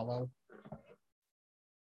always follow.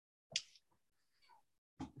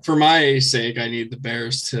 For my sake, I need the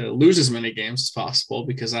Bears to lose as many games as possible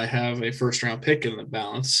because I have a first round pick in the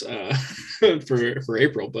balance for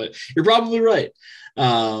April, but you're probably right.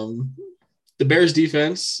 The Bears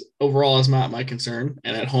defense overall is not my concern.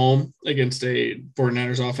 And at home against a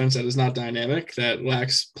 49ers offense that is not dynamic, that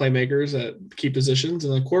lacks playmakers at key positions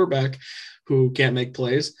and a quarterback who can't make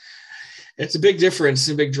plays, it's a big difference,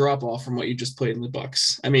 a big drop off from what you just played in the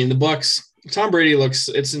Bucs. I mean, the Bucs, Tom Brady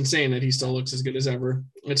it's insane that he still looks as good as ever.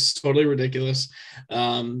 It's totally ridiculous.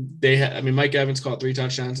 Mike Evans caught 3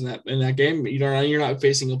 touchdowns in that game. You're not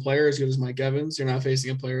facing a player as good as Mike Evans. You're not facing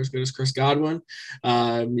a player as good as Chris Godwin.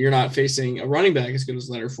 You're not facing a running back as good as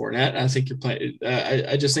Leonard Fournette. I think you're playing.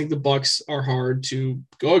 I just think the Bucs are hard to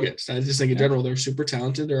go against. I just think in general they're super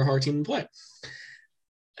talented. They're a hard team to play.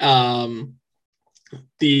 I'm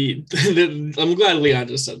glad Leon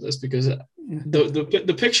just said this because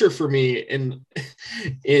the picture for me in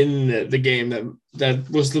the game that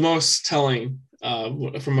was the most telling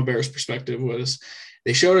from a Bears perspective was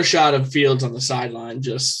they showed a shot of Fields on the sideline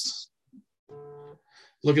just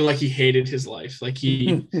looking like he hated his life, like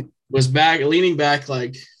he was leaning back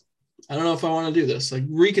like, I don't know if I want to do this, like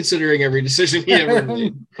reconsidering every decision he ever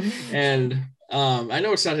made. And I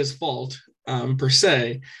know it's not his fault per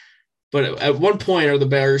se, but at one point, are the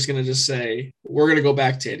Bears going to just say, we're going to go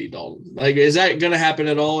back to Andy Dalton? Like, is that going to happen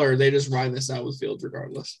at all, or are they just riding this out with Fields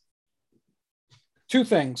regardless? 2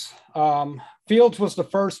 things. Fields was the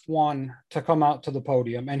first one to come out to the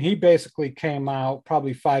podium, and he basically came out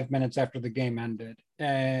probably 5 minutes after the game ended.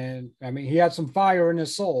 And, I mean, he had some fire in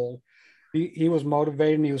his soul. He was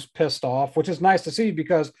motivated and he was pissed off, which is nice to see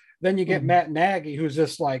because then you get Matt Nagy, who's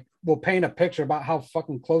just like, will paint a picture about how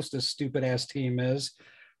fucking close this stupid-ass team is.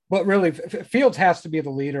 But really, Fields has to be the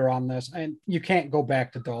leader on this, and you can't go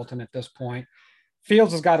back to Dalton at this point.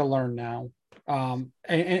 Fields has got to learn now.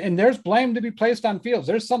 And there's blame to be placed on Fields.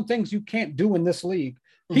 There's some things you can't do in this league.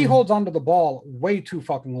 He holds onto the ball way too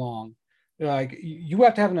fucking long. Like, you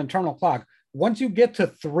have to have an internal clock. Once you get to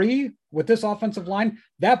 3 with this offensive line,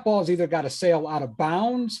 that ball's either got to sail out of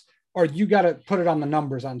bounds or you got to put it on the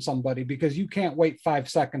numbers on somebody because you can't wait 5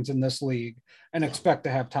 seconds in this league and expect to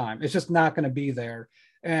have time. It's just not going to be there.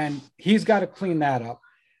 And he's got to clean that up.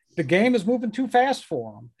 the game is moving too fast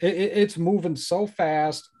for him. It's moving so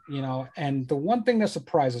fast, you know. And the one thing that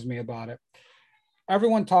surprises me about it,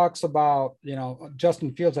 everyone talks about, you know,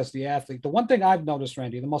 Justin Fields as the athlete. The one thing I've noticed,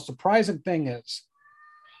 Randy, the most surprising thing is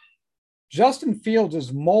Justin Fields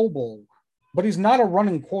is mobile, but he's not a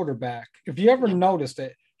running quarterback. If you ever noticed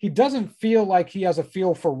it, he doesn't feel like he has a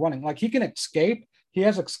feel for running. Like he can escape, he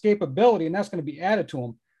has escapability, and that's going to be added to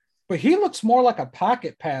him. But he looks more like a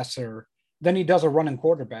pocket passer than he does a running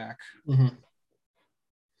quarterback. Mm-hmm.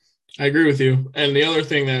 I agree with you. And the other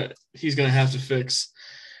thing that he's going to have to fix,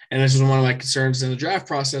 and this is one of my concerns in the draft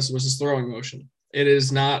process, was his throwing motion. It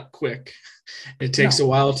is not quick. It takes a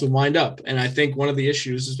while to wind up. And I think one of the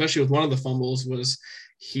issues, especially with one of the fumbles, was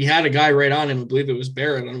he had a guy right on him. I believe it was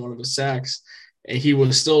Barrett on one of his sacks. And he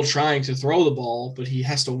was still trying to throw the ball, but he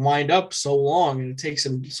has to wind up so long, and it takes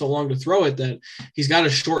him so long to throw it that he's got to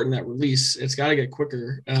shorten that release. It's got to get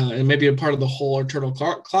quicker, and maybe a part of the whole internal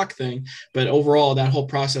clock thing. But overall, that whole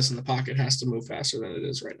process in the pocket has to move faster than it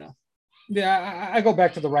is right now. Yeah, I go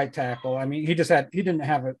back to the right tackle. I mean, he didn't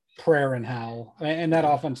have a prayer in hell, and that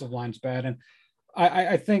offensive line's bad. And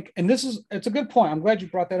I think, and it's a good point. I'm glad you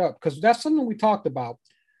brought that up, because that's something we talked about.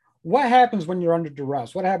 What happens when you're under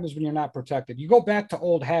duress? What happens when you're not protected? You go back to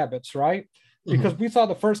old habits, right? Because we saw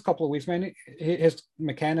the first couple of weeks, man, his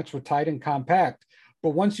mechanics were tight and compact.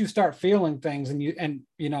 But once you start feeling things and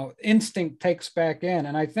you know, instinct takes back in.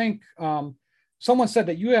 And I think someone said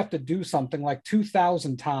that you have to do something like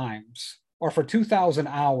 2,000 times or for 2,000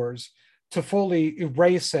 hours to fully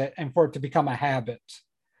erase it and for it to become a habit.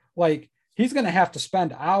 Like he's going to have to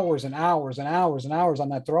spend hours and hours and hours and hours on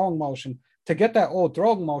that throwing motion to get that old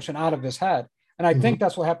throwing motion out of his head. And I think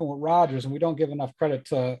that's what happened with Rodgers, and we don't give enough credit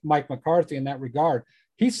to Mike McCarthy in that regard.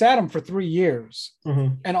 He sat him for 3 years,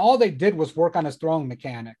 and all they did was work on his throwing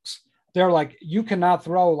mechanics. They're like, you cannot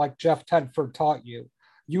throw like Jeff Tedford taught you.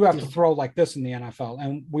 You have to throw like this in the NFL.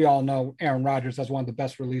 And we all know Aaron Rodgers has one of the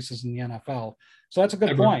best releases in the NFL. So that's a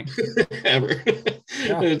good point. Ever.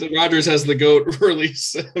 Yeah. Rodgers has the GOAT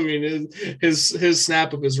release. I mean, his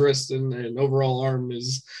snap of his wrist and overall arm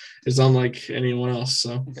is unlike anyone else.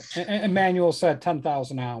 So Emmanuel said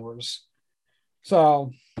 10,000 hours.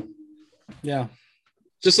 So yeah.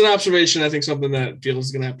 Just an observation. I think something that Fields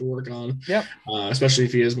is going to have to work on. Yep. Especially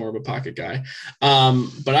if he is more of a pocket guy.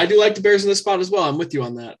 But I do like the Bears in this spot as well. I'm with you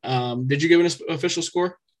on that. Did you give an official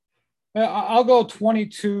score? I'll go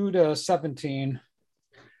 22-17.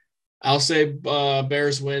 I'll say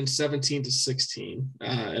Bears win 17-16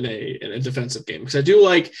 in a defensive game, because I do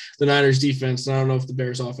like the Niners defense, and I don't know if the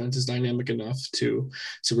Bears offense is dynamic enough to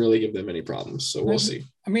really give them any problems. So we'll see.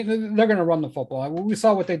 I mean, they're going to run the football. We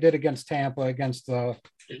saw what they did against Tampa, against the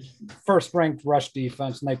first-ranked rush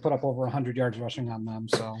defense, and they put up over 100 yards rushing on them.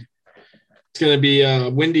 So it's going to be a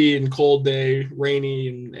windy and cold day, rainy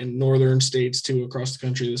in northern states too across the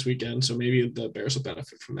country this weekend. So maybe the Bears will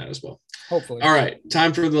benefit from that as well. Hopefully. All right.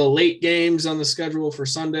 Time for the late games on the schedule for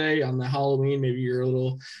Sunday on the Halloween. Maybe you're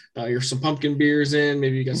you're some pumpkin beers in.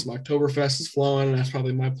 Maybe you got some Oktoberfest is flowing. That's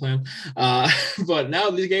probably my plan. But now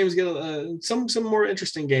these games get some more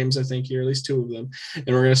interesting games, I think, here, at least two of them. And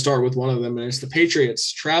we're going to start with one of them. And it's the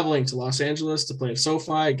Patriots traveling to Los Angeles to play at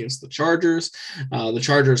SoFi against the Chargers. The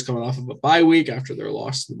Chargers coming off of a bye week after their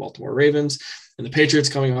loss to the Baltimore Ravens, and the Patriots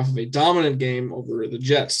coming off of a dominant game over the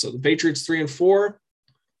Jets. So the Patriots 3-4,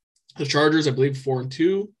 the Chargers, I believe,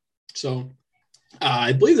 4-2. So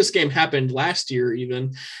I believe this game happened last year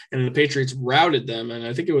even, and the Patriots routed them, and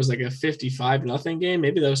I think it was like a 55-0 game.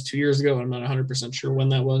 Maybe that was 2 years ago. I'm not 100% sure when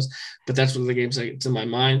that was, but that's one of the games that's in my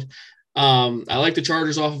mind. I like the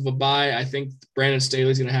Chargers off of a bye. I think Brandon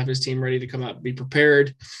Staley's going to have his team ready to come out and be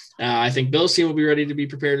prepared. I think Bill's team will be ready to be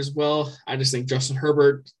prepared as well. I just think Justin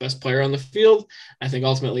Herbert, best player on the field. I think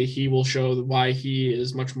ultimately he will show why he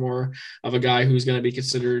is much more of a guy who's going to be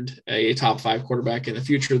considered a top 5 quarterback in the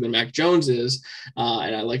future than Mac Jones is.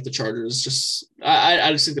 And I like the Chargers.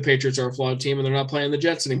 I just think the Patriots are a flawed team, and they're not playing the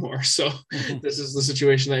Jets anymore. So this is the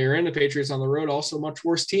situation that you're in. The Patriots on the road, also a much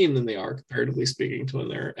worse team than they are, comparatively speaking, to when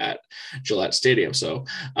they're at Gillette Stadium. So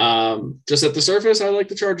just at the surface, I like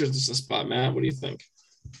the Chargers. This is a spot. Matt, what do you think?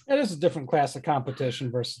 It is a different class of competition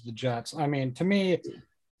versus the Jets. I mean, to me,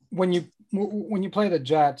 when you play the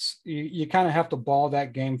Jets, you kind of have to ball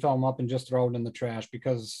that game film up and just throw it in the trash,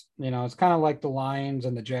 because, you know, it's kind of like the Lions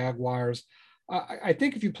and the Jaguars. I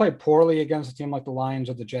think if you play poorly against a team like the Lions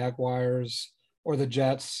or the Jaguars or the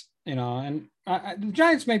Jets, you know, and the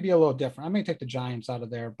Giants may be a little different. I may take the Giants out of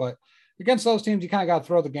there, but against those teams, you kind of got to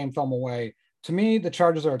throw the game film away. To me, the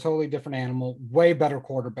Chargers are a totally different animal, way better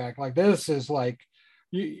quarterback. Like, this is like,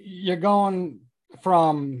 you're going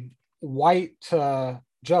from White to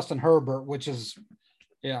Justin Herbert, which is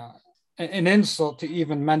Yeah. An insult to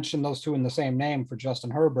even mention those two in the same name for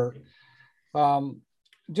Justin Herbert.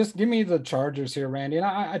 Just give me the Chargers here, Randy. And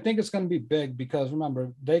I think it's going to be big because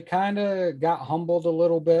remember, they kind of got humbled a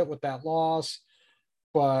little bit with that loss,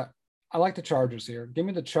 but I like the Chargers here. Give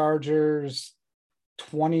me the Chargers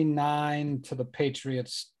 29 to the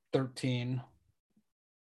Patriots 13.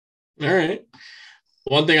 All right.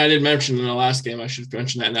 One thing I did mention in the last game, I should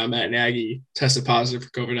mention that now Matt Nagy tested positive for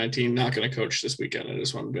COVID-19, not going to coach this weekend. I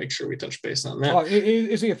just wanted to make sure we touch base on that.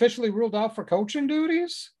 Is he officially ruled out for coaching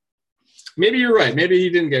duties? Maybe you're right. Maybe he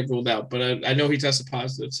didn't get ruled out, but I know he tested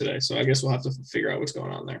positive today. So I guess we'll have to figure out what's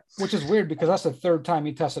going on there. Which is weird because that's the third time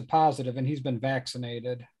he tested positive and he's been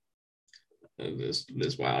vaccinated. This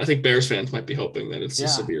is wild. I think Bears fans might be hoping that it's a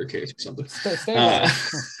severe case or something. Stay all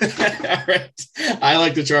right. I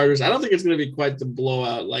like the Chargers. I don't think it's going to be quite the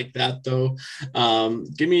blowout like that, though.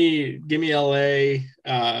 Give me LA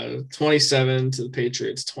 27 to the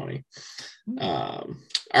Patriots 20.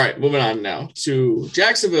 All right, moving on now to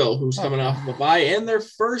Jacksonville, who's coming off of a bye and their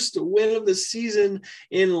first win of the season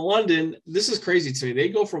in London. This is crazy to me. They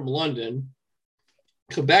go from London,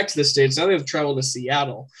 come back to the States. Now they have to travel to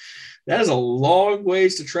Seattle. That is a long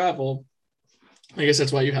ways to travel. I guess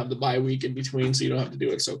that's why you have the bye week in between, so you don't have to do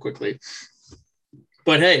it so quickly.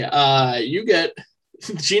 But hey, you get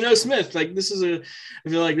Geno Smith. I feel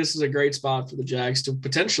like this is a great spot for the Jags to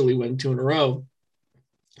potentially win 2 in a row.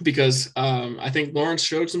 Because I think Lawrence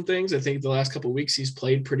showed some things. I think the last couple of weeks he's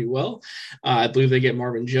played pretty well. I believe they get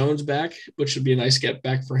Marvin Jones back, which would be a nice get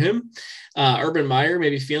back for him. Urban Meyer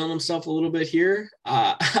maybe feeling himself a little bit here.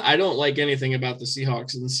 I don't like anything about the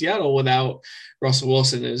Seahawks in Seattle without Russell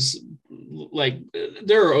Wilson. Is like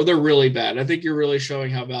they're really bad. I think you're really showing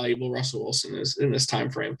how valuable Russell Wilson is in this time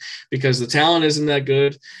frame because the talent isn't that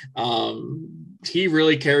good. He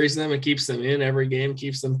really carries them and keeps them in every game,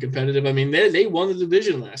 keeps them competitive. I mean, they won the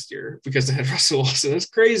division last year because they had Russell Wilson. It's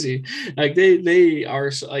crazy. Like they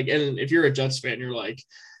are like, and if you're a Jets fan, you're like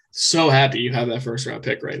so happy you have that first round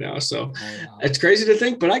pick right now. So It's crazy to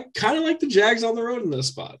think, but I kind of like the Jags on the road in this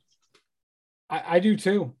spot. I do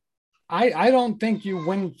too. I don't think you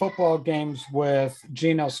win football games with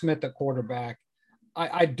Geno Smith at quarterback.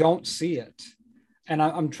 I don't see it. And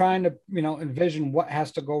I'm trying to, envision what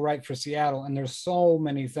has to go right for Seattle. And there's so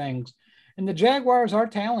many things. And the Jaguars are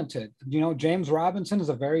talented. James Robinson is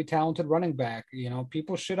a very talented running back.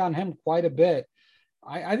 People shit on him quite a bit.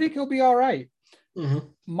 I think he'll be all right. Mm-hmm.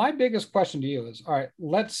 My biggest question to you is, all right,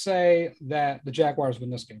 let's say that the Jaguars win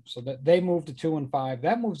this game. So that they move to 2-5.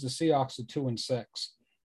 That moves the Seahawks to 2-6.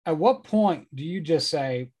 At what point do you just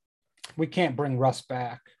say, we can't bring Russ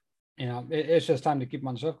back? It's just time to keep him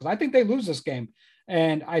on the show. Because I think they lose this game.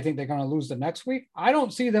 And I think they're going to lose the next week. I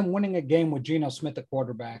don't see them winning a game with Geno Smith at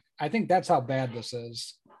quarterback. I think that's how bad this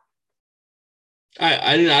is.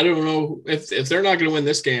 I don't know if they're not going to win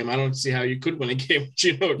this game. I don't see how you could win a game with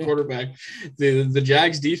Geno at quarterback. The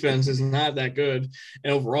Jags defense is not that good,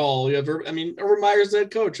 and overall, Urban Meyer's the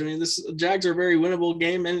head coach. This Jags are a very winnable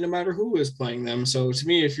game, and no matter who is playing them. So to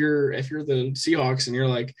me, if you're the Seahawks and you're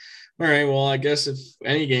like, all right, well, I guess if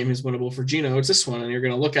any game is winnable for Geno, it's this one. And you're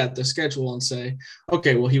going to look at the schedule and say,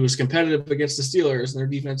 okay, well, he was competitive against the Steelers and their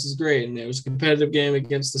defense is great. And it was a competitive game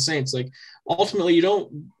against the Saints. Like, ultimately,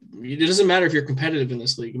 it doesn't matter if you're competitive in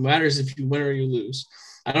this league. It matters if you win or you lose.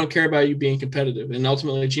 I don't care about you being competitive. And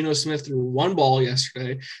ultimately, Geno Smith threw one ball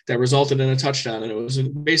yesterday that resulted in a touchdown. And it was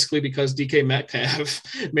basically because DK Metcalf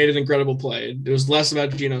made an incredible play. It was less about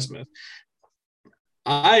Geno Smith.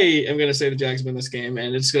 I am going to say the Jags win this game,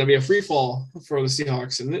 and it's going to be a free fall for the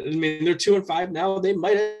Seahawks. And they're 2-5 now. They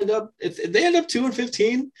might end up, if they end up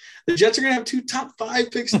 2-15, the Jets are going to have 2 top 5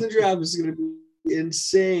 picks in the draft. It's going to be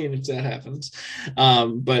insane if that happens.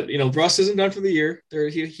 But Russ isn't done for the year.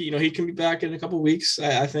 He can be back in a couple of weeks,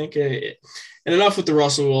 I think. And enough with the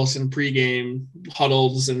Russell Wilson pregame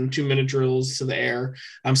huddles and 2-minute drills to the air.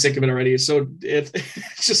 I'm sick of it already. So it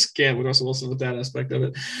just can't with Russell Wilson with that aspect of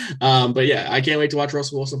it. But yeah, I can't wait to watch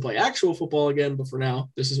Russell Wilson play actual football again. But for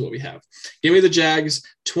now, this is what we have. Give me the Jags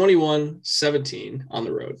 21-17 on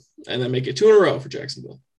the road, and then make it 2 in a row for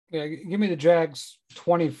Jacksonville. Yeah, give me the Jags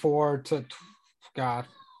 24 to God.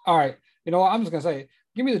 All right. I'm just gonna say,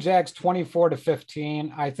 give me the Jags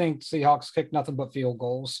 24-15. I think Seahawks kick nothing but field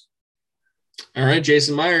goals. All right,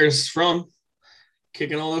 Jason Myers from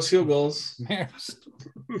kicking all those field goals.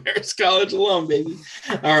 Marist College alum, baby.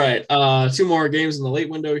 All right, 2 more games in the late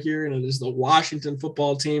window here, and it is the Washington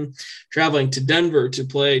football team traveling to Denver to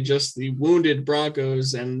play just the wounded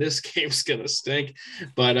Broncos, and this game's going to stink.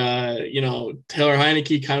 But, Taylor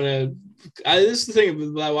Heineke kind of – this is the thing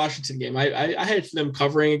about that Washington game. I had them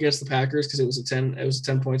covering against the Packers because it was a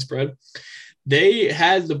 10-point spread. they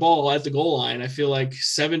had the ball at the goal line, I feel like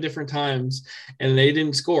 7 different times, and they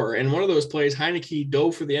didn't score. And one of those plays, Heineke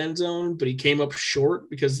dove for the end zone, but he came up short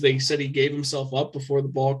because they said he gave himself up before the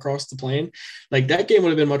ball crossed the plane. Like, that game would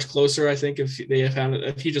have been much closer, I think, if they had found it,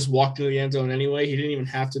 if he just walked into the end zone anyway. He didn't even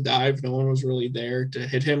have to dive. No one was really there to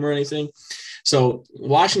hit him or anything. So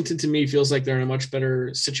Washington, to me, feels like they're in a much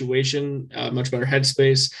better situation, much better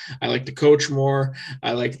headspace. I like the coach more.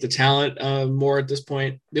 I like the talent more at this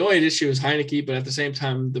point. The only issue is Heineke, but at the same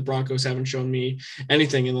time, the Broncos haven't shown me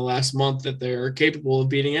anything in the last month that they're capable of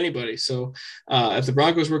beating anybody. So if the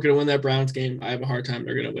Broncos were going to win that Browns game, I have a hard time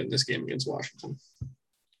they're going to win this game against Washington.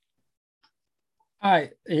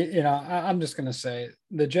 I'm just going to say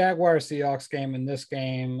the Jaguars Seahawks game and this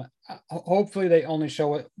game, hopefully they only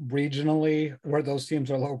show it regionally where those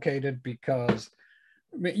teams are located, because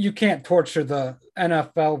you can't torture the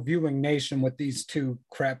NFL viewing nation with these two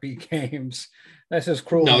crappy games. That's just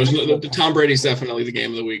cruel. No, Tom Brady's definitely the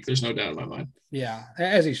game of the week. There's no doubt in my mind. Yeah,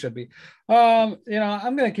 as he should be. I'm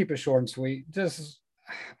going to keep it short and sweet.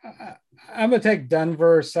 I'm going to take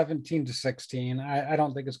Denver 17-16. I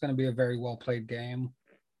don't think it's going to be a very well played game.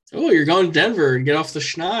 Oh, you're going Denver and get off the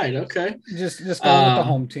schneid. Okay. Just going with the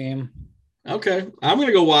home team. Okay. I'm going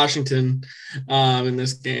to go Washington in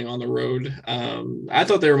this game on the road. I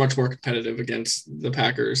thought they were much more competitive against the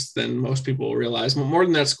Packers than most people realize. More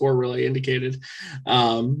than that score really indicated.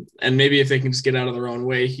 And maybe if they can just get out of their own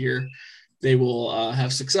way here, they will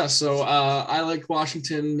have success. So I like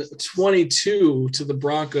Washington 22 to the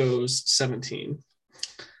Broncos 17.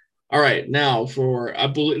 All right, now I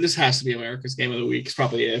believe this has to be America's game of the week. It's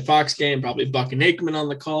probably a Fox game, probably Buck and Aikman on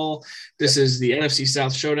the call. This is the NFC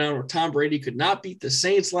South showdown where Tom Brady could not beat the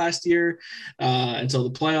Saints last year until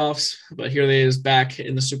the playoffs, but here they is back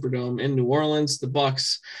in the Superdome in New Orleans. The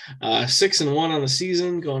Bucs 6-1 on the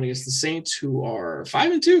season, going against the Saints, who are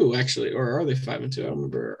 5-2 actually, or are they 5-2? I don't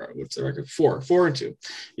remember what's the record. 4-2.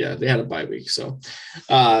 Yeah, they had a bye week. So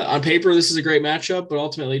on paper, this is a great matchup, but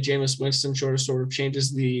ultimately, Jameis Winston sort of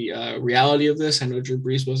changes the reality of this. I know Drew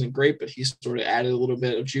Brees wasn't great, but he sort of added a little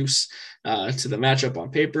bit of juice to the matchup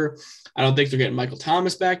on paper. I don't think they're getting Michael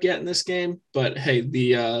Thomas back yet in this game, but hey,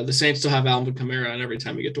 the Saints still have Alvin Kamara, and every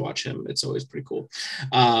time you get to watch him, it's always pretty cool.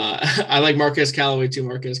 I like Marquez Callaway too.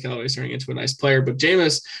 Marquez Callaway is turning into a nice player, but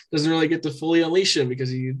Jameis doesn't really get to fully unleash him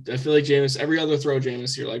because I feel like Jameis, every other throw,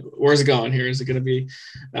 Jameis, you're like, where's it going here? Is it going to be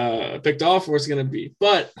picked off? Where's it going to be?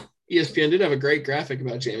 But ESPN did have a great graphic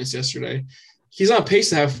about Jameis yesterday. He's on pace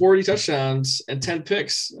to have 40 touchdowns and 10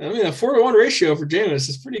 picks. I mean, a 4-to-1 ratio for Jameis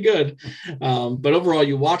is pretty good. But overall,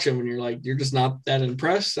 you watch him and you're just not that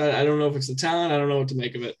impressed. I don't know if it's the talent. I don't know what to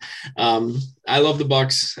make of it. I love the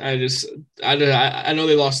Bucs. I know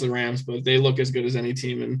they lost to the Rams, but they look as good as any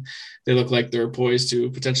team, and they look like they're poised to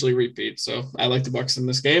potentially repeat. So I like the Bucs in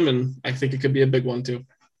this game, and I think it could be a big one too.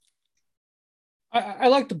 I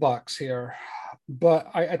like the Bucs here. But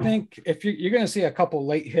I think if you're going to see a couple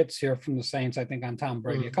late hits here from the Saints, I think on Tom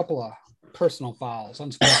Brady, a couple of personal fouls,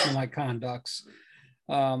 unsportsmanlike conducts.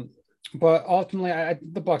 But ultimately,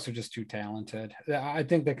 the Bucs are just too talented. I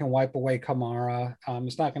think they can wipe away Kamara.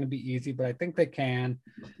 It's not going to be easy, but I think they can.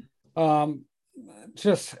 The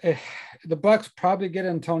Bucs probably get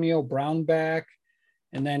Antonio Brown back,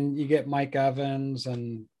 and then you get Mike Evans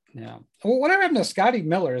and. Yeah. Well, whatever happened to Scotty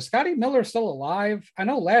Miller? Is Scotty Miller still alive? I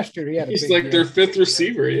know last year he had he's like their fifth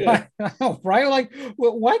receiver. Yeah. I know, right? Like,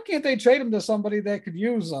 well, why can't they trade him to somebody that could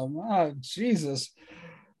use him? Oh, Jesus.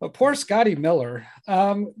 But poor Scotty Miller.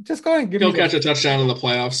 Just go ahead and give He'll catch a touchdown in the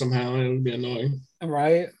playoffs somehow. It would be annoying.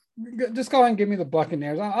 Right. Just go ahead and give me the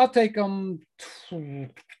Buccaneers. I'll take them.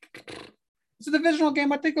 It's a divisional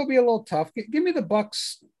game. I think it'll be a little tough. Give me the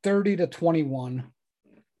Bucs 30-21.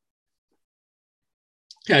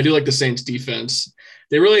 Yeah, I do like the Saints defense.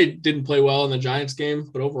 They really didn't play well in the Giants game,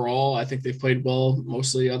 but overall, I think they've played well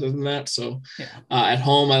mostly other than that. So at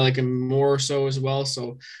home, I like them more so as well.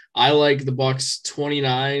 So I like the Bucs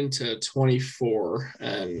 29-24,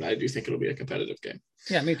 and I do think it'll be a competitive game.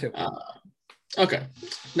 Yeah, me too. Okay.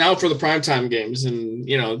 Now for the primetime games. And,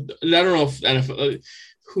 I don't know if NFL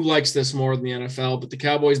who likes this more than the NFL, but the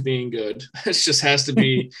Cowboys being good, it just has to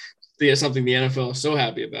be something the NFL is so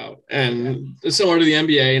happy about. And it's similar to the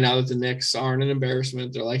NBA now that the Knicks aren't an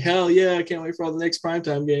embarrassment. They're like, hell yeah, I can't wait for all the Knicks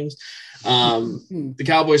primetime games. The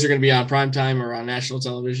Cowboys are going to be on primetime or on national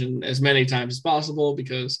television as many times as possible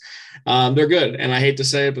because they're good. And I hate to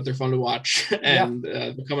say it, but they're fun to watch. And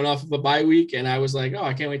they're coming off of a bye week. And I was like, oh,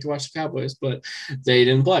 I can't wait to watch the Cowboys, but they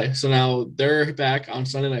didn't play. So now they're back on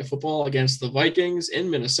Sunday Night Football against the Vikings in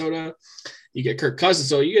Minnesota. you get Kirk Cousins.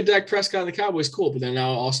 So you get Dak Prescott and the Cowboys, cool. But then now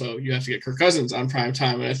also you have to get Kirk Cousins on prime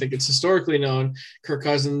time. And I think it's historically known Kirk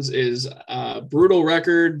Cousins is a brutal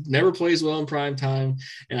record, never plays well in prime time.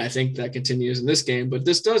 And I think that continues in this game. But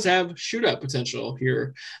this does have shootout potential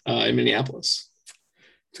here in Minneapolis.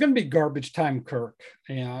 It's going to be garbage time Kirk.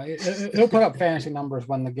 He'll put up fantasy numbers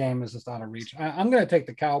when the game is just out of reach. I'm going to take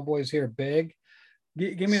the Cowboys here big.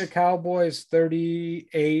 Give me the Cowboys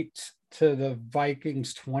 38 to the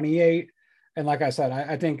Vikings 28. And like I said,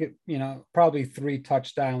 I think, probably 3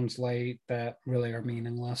 touchdowns late that really are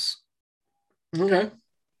meaningless. Okay.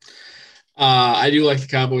 I do like the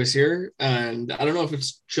Cowboys here, and I don't know if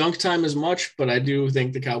it's junk time as much, but I do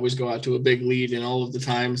think the Cowboys go out to a big lead, and all of the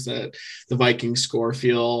times that the Vikings score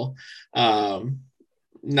feel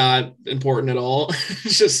not important at all.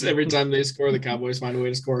 It's just every time they score, the Cowboys find a way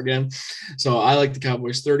to score again. So I like the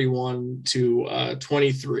Cowboys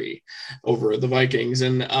 31-23 over the Vikings.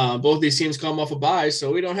 And both these teams come off a bye,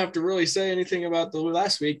 so we don't have to really say anything about the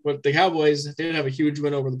last week, but the Cowboys did have a huge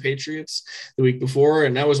win over the Patriots the week before,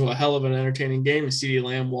 and that was a hell of an entertaining game. CeeDee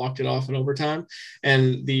Lamb walked it off in overtime.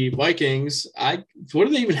 And the Vikings, what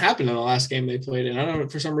did they even happen in the last game they played in? I don't know,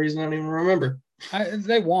 for some reason I don't even remember.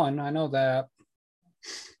 They won. I know that.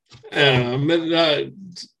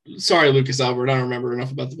 Sorry, Lucas Albert. I don't remember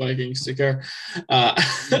enough about the Vikings to care.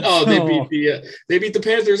 They beat the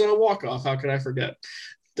Panthers on a walk-off. How could I forget?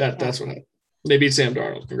 That's what happened. They beat Sam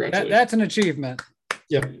Darnold. Congratulations. That's an achievement.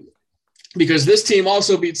 Yep. Because this team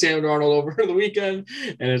also beat Sam Darnold over the weekend,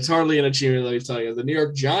 and it's hardly an achievement, let me tell you. The New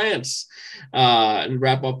York Giants, and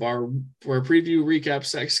wrap up our preview recap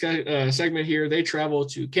segment here, they travel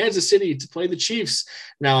to Kansas City to play the Chiefs.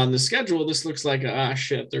 Now, on the schedule, this looks like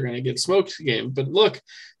they're going to get smoked game. But look,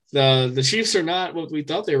 the Chiefs are not what we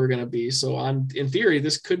thought they were going to be. So, in theory,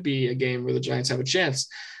 this could be a game where the Giants have a chance.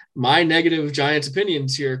 My negative Giants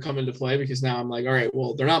opinions here come into play because now I'm like, all right,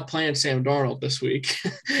 well, they're not playing Sam Darnold this week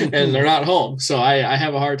and they're not home. So I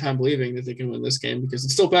have a hard time believing that they can win this game because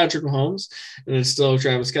it's still Patrick Mahomes and it's still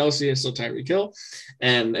Travis Kelce and still Tyreek Hill.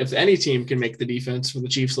 And if any team can make the defense for the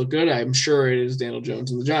Chiefs look good, I'm sure it is Daniel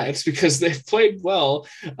Jones and the Giants because they've played well.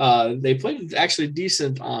 They played actually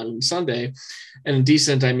decent on Sunday. And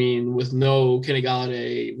decent, I mean, with no Kenny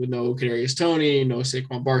Golladay, with no Kadarius Toney, no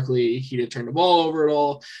Saquon Barkley. He didn't turn the ball over at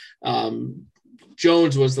all.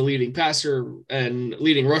 Jones was the leading passer and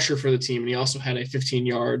leading rusher for the team, and he also had a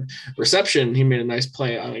 15-yard reception. He made a nice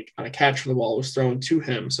play on a catch when the ball was thrown to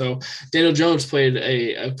him. So Daniel Jones played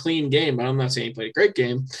a clean game, but I'm not saying he played a great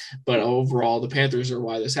game. But overall, the Panthers are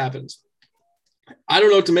why this happens. I don't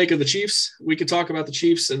know what to make of the Chiefs. We could talk about the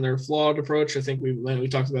Chiefs and their flawed approach. I think we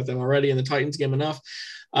talked about them already in the Titans game enough.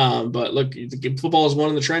 But look, football is won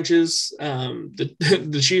in the trenches.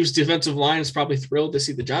 The Chiefs defensive line is probably thrilled to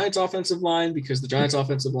see the Giants offensive line because the Giants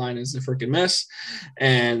offensive line is a freaking mess.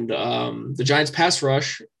 And the Giants pass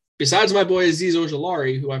rush, besides my boy Azeez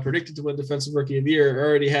Ojulari, who I predicted to win Defensive Rookie of the Year,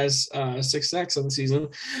 already has 6 sacks on the season,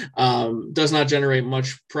 does not generate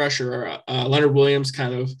much pressure. Leonard Williams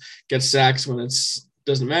kind of gets sacks when it's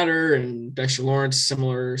doesn't matter, and Dexter Lawrence,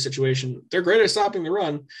 similar situation. They're great at stopping the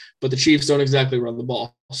run, but the Chiefs don't exactly run the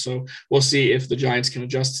ball. So we'll see if the Giants can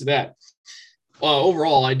adjust to that.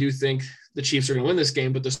 Overall, I do think the Chiefs are going to win this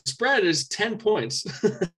game, but the spread is 10 points.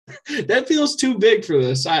 That feels too big for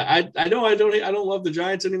this. I know I don't love the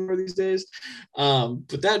Giants anymore these days,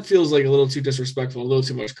 but that feels like a little too disrespectful, a little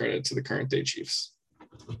too much credit to the current day Chiefs.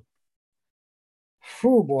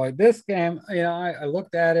 Oh boy, this game, I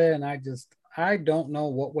looked at it and I don't know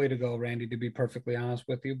what way to go, Randy, to be perfectly honest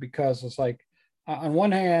with you, because it's like, on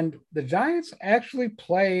one hand, the Giants actually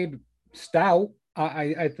played stout.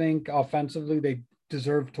 I think offensively they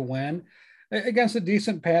deserve to win against a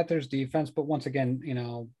decent Panthers defense. But once again,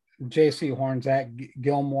 JC Horn's out,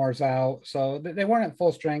 Gilmore's out. So they weren't at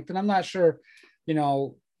full strength. And I'm not sure,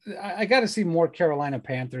 I got to see more Carolina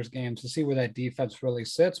Panthers games to see where that defense really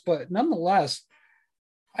sits. But nonetheless,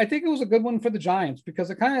 I think it was a good one for the Giants because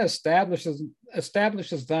it kind of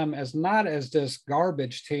establishes them as not as this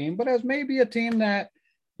garbage team, but as maybe a team that,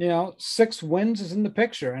 6 wins is in the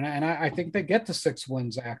picture. And I think they get to 6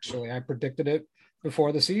 wins, actually. I predicted it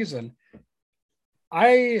before the season.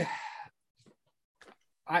 I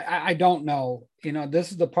don't know.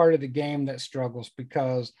 This is the part of the game that struggles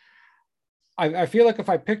because I feel like if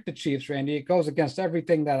I pick the Chiefs, Randy, it goes against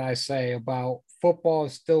everything that I say about football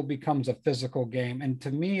still becomes a physical game. And to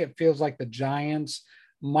me, it feels like the Giants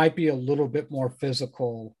might be a little bit more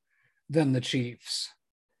physical than the Chiefs.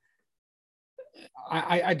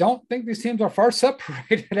 I don't think these teams are far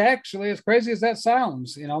separated, actually, as crazy as that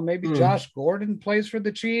sounds. Maybe Josh Gordon plays for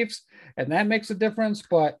the Chiefs, and that makes a difference.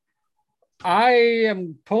 But I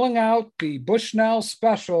am pulling out the Bushnell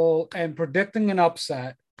special and predicting an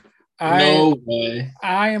upset. No way.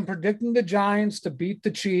 I am predicting the Giants to beat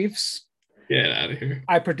the Chiefs. Get out of here.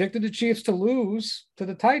 I predicted the Chiefs to lose to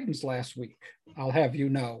the Titans last week. I'll have you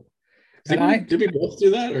know. Did we both do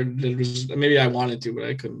that, or maybe I wanted to, but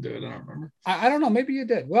I couldn't do it? I don't remember. I don't know. Maybe you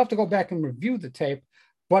did. We'll have to go back and review the tape.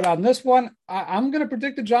 But on this one, I'm going to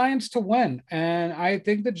predict the Giants to win, and I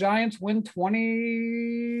think the Giants win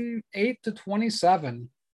 28-27.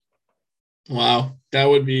 Wow, that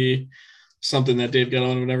would be something that Dave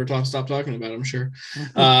Gettleman would never stop talking about, I'm sure.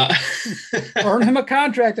 Earn him a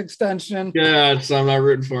contract extension. Yeah, I'm not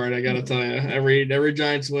rooting for it. I got to tell you, every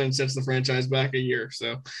Giants win sets the franchise back a year.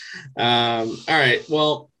 So, all right.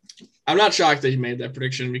 Well, I'm not shocked that you made that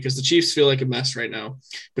prediction because the Chiefs feel like a mess right now.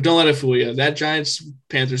 But don't let it fool you. That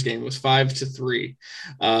Giants-Panthers game was 5-3,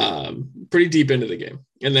 pretty deep into the game.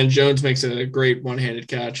 And then Jones makes a great one-handed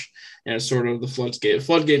catch, and it's sort of the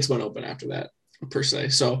floodgates went open after that, per se.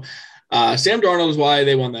 So, Sam Darnold is why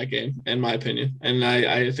they won that game, in my opinion. And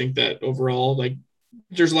I think that overall, like,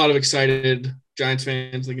 there's a lot of excited Giants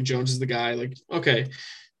fans thinking Jones is the guy. Like, okay,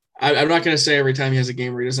 I'm not going to say every time he has a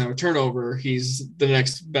game where he doesn't have a turnover, he's the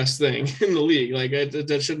next best thing in the league. Like,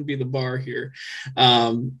 that shouldn't be the bar here.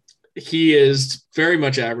 He is very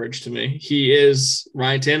much average to me. He is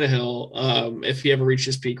Ryan Tannehill. If he ever reached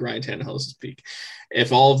his peak, Ryan Tannehill is his peak.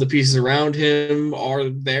 If all of the pieces around him are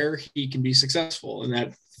there, he can be successful. And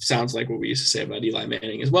that sounds like what we used to say about Eli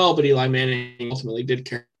Manning as well. But Eli Manning ultimately did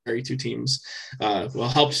carry two teams,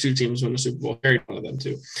 helped two teams win the Super Bowl, carried one of them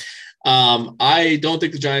too. I don't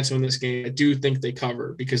think the Giants win this game. I do think they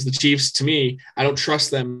cover because the Chiefs, to me, I don't trust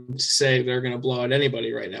them to say they're going to blow out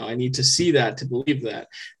anybody right now. I need to see that to believe that.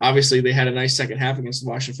 Obviously, they had a nice second half against the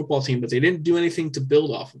Washington football team, but they didn't do anything to build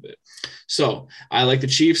off of it. So I like the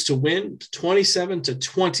Chiefs to win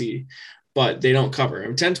 27-20. But they don't cover. I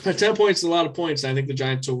mean, 10 points is a lot of points. And I think the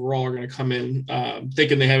Giants overall are going to come in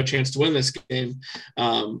thinking they have a chance to win this game.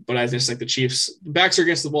 But I just think the Chiefs, backs are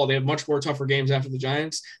against the wall. They have much more tougher games after the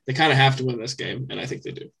Giants. They kind of have to win this game, and I think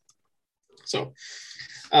they do. So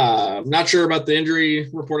not sure about the injury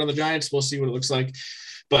report on the Giants. We'll see what it looks like.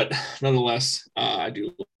 But nonetheless, I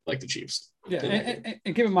do like the Chiefs. Yeah,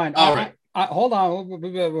 and keep in mind, all right. Hold on.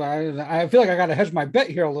 I feel like I got to hedge my bet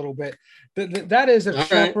here a little bit. That is if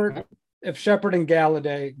Shepard – if Shepard and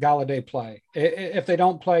Galladay play. If they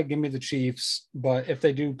don't play, give me the Chiefs. But if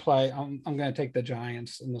they do play, I'm going to take the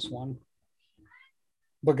Giants in this one.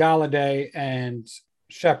 But Galladay and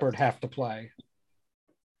Shepard have to play.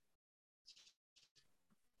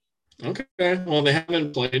 Okay. Well, they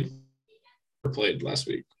haven't played last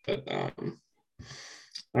week, but I don't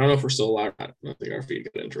know if we're still alive. I don't think our feed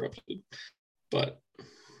got interrupted. But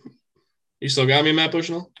you still got me, Matt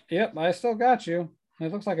Bushnell? Yep, I still got you.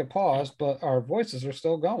 It looks like it paused, but our voices are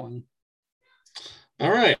still going. All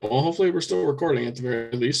right. Well, hopefully we're still recording at the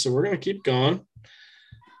very least. So we're going to keep going.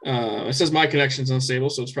 It says my connection's unstable,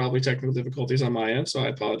 so it's probably technical difficulties on my end. So I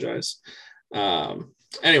apologize.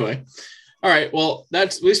 Anyway. All right. Well,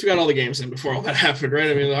 at least we got all the games in before all that happened, right?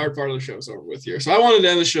 I mean, the hard part of the show is over with here. So I wanted to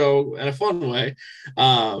end the show in a fun way.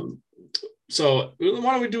 So why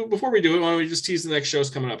don't we do, before we do it, why don't we just tease the next shows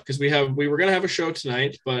coming up? Because we were going to have a show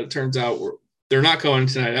tonight, but it turns out they're not going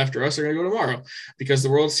tonight after us. They're going to go tomorrow because the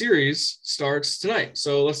World Series starts tonight.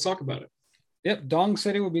 So let's talk about it. Yep. Dong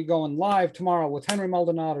City will be going live tomorrow with Henry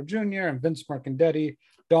Maldonado Jr. and Vince Mercandetti.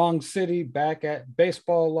 Dong City back at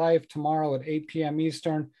Baseball Life tomorrow at 8 p.m.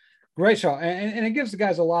 Eastern. Great show. And it gives the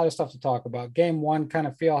guys a lot of stuff to talk about. Game one, kind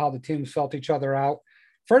of feel how the teams felt each other out.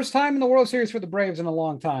 First time in the World Series for the Braves in a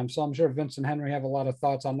long time. So I'm sure Vince and Henry have a lot of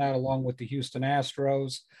thoughts on that, along with the Houston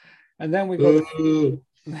Astros. And then we go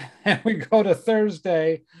to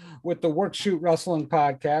Thursday with the Work Shoot Wrestling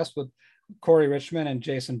podcast with Corey Richmond and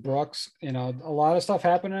Jason Brooks. You know, a lot of stuff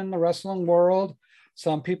happening in the wrestling world.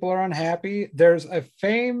 Some people are unhappy. There's a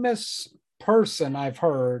famous person I've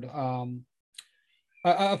heard,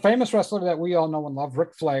 a famous wrestler that we all know and love,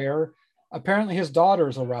 Ric Flair. Apparently his daughter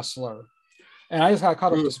is a wrestler. And I just got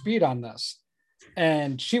caught up to speed on this.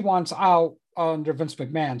 And she wants out under Vince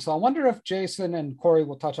McMahon. So I wonder if Jason and Corey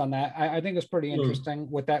will touch on that. I think it's pretty interesting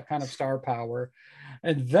with that kind of star power.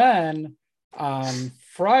 And then on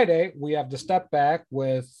Friday, we have the Step Back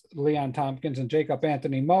with Leon Tompkins and Jacob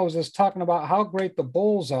Anthony Moses talking about how great the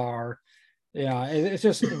Bulls are. Yeah, it's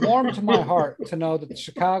just warm to my heart to know that the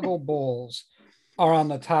Chicago Bulls are on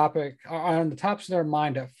the topics of their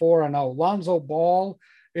mind at 4-0. Lonzo Ball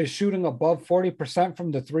is shooting above 40%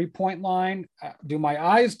 from the three-point line. Do my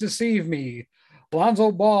eyes deceive me?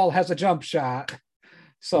 Lonzo Ball has a jump shot.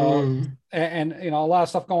 So, and you know, a lot of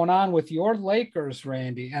stuff going on with your Lakers,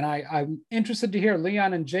 Randy. And I'm interested to hear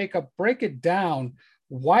Leon and Jacob break it down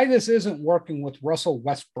why this isn't working with Russell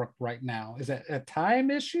Westbrook right now. Is it a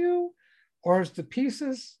time issue, or is the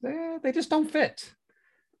pieces they just don't fit?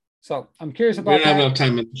 So I'm curious about that. We don't have enough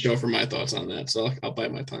time in the show for my thoughts on that, so I'll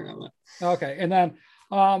bite my tongue on that. Okay, and then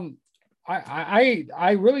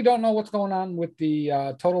I really don't know what's going on with the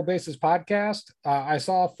Total Bases podcast. I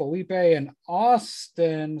saw Felipe and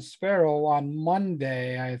Austin Sparrow on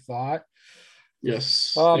Monday, I thought.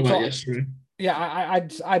 Yes, they went yesterday. Yeah,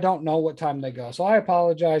 I don't know what time they go, so I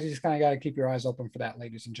apologize. You just kind of got to keep your eyes open for that,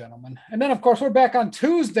 ladies and gentlemen. And then, of course, we're back on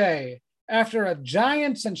Tuesday. After a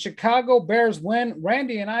Giants and Chicago Bears win,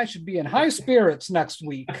 Randy and I should be in high spirits next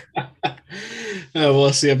week.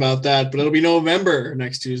 We'll see about that, but it'll be November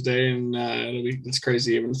next Tuesday, and it's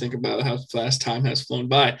crazy even to think about how fast time has flown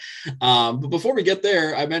by. But before we get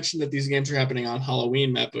there, I mentioned that these games are happening on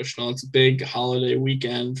Halloween, Matt Bushnell. It's a big holiday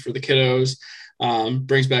weekend for the kiddos.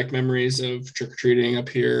 Brings back memories of trick-or-treating up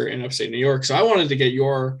here in upstate New York. So I wanted to get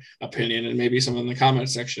your opinion, and maybe some in the comment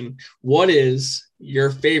section. What is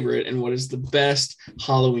your favorite and what is the best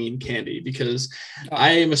Halloween candy? Because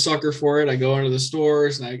I am a sucker for it. I go into the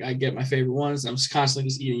stores and I get my favorite ones. I'm constantly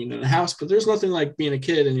just eating it in the house, but there's nothing like being a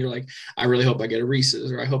kid and you're like, I really hope I get a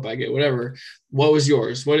Reese's, or I hope I get whatever. What was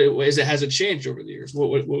yours? What is it? Has it changed over the years?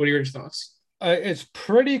 What are your thoughts? It's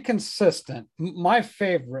pretty consistent. My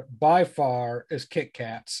favorite by far is Kit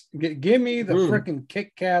Kats. Give me the freaking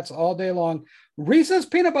Kit Kats all day long. Reese's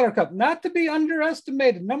Peanut Butter Cup, not to be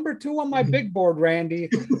underestimated. Number 2 on my big board, Randy.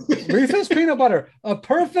 Reese's Peanut Butter, a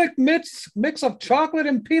perfect mix of chocolate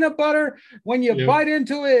and peanut butter. When you bite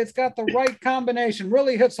into it, it's got the right combination.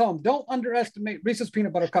 Really hits home. Don't underestimate Reese's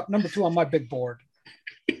Peanut Butter Cup, number 2 on my big board.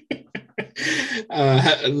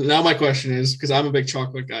 Now my question is, because I'm a big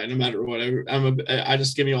chocolate guy, no matter what, I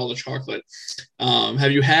just give me all the chocolate.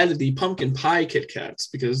 Have you had the pumpkin pie Kit Kats?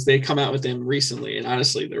 Because they come out with them recently, and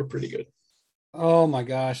honestly, they're pretty good. Oh my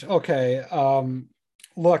gosh. Okay.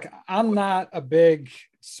 Look, I'm not a big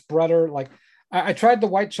spreader. Like I tried the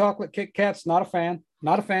white chocolate Kit Kats. Not a fan.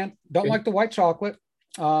 Don't like the white chocolate.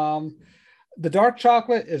 The dark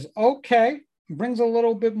chocolate is okay. Brings a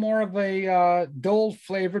little bit more of a dull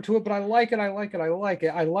flavor to it, but I like it. I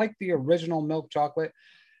like the original milk chocolate.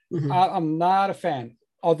 I'm not a fan.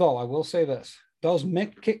 Although I will say this, those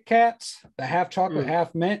mint Kit Kats, the half chocolate,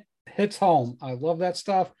 half mint, hits home. I love that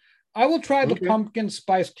stuff. I will try the pumpkin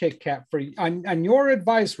spice Kit Kat for you. On your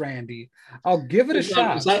advice, Randy, I'll give it a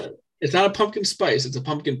shot. It's not a pumpkin spice. It's a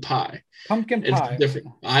pumpkin pie. Pumpkin pie. It's different.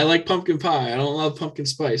 I like pumpkin pie. I don't love pumpkin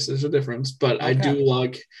spice. There's a difference, but I do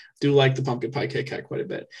like the pumpkin pie Kit Kat quite a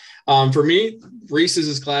bit. For me, Reese's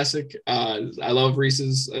is classic. I love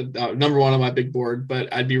Reese's, number 1 on my big board,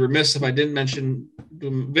 but I'd be remiss if I didn't mention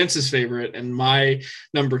Vince's favorite, and my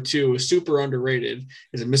number 2 is super underrated,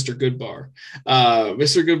 is a Mr. Goodbar.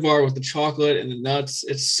 Mr. Goodbar with the chocolate and the nuts.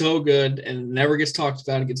 It's so good and never gets talked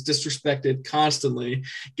about. It gets disrespected constantly.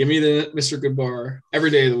 Give me the Mr. Goodbar every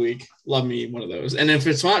day of the week. Love me one of those. And if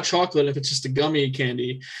it's not chocolate, if it's just a gummy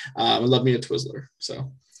candy, I love me a Twizzler.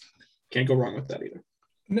 So can't go wrong with that either.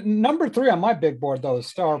 Number 3 on my big board, though,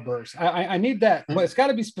 is Starburst. I need that, but it's got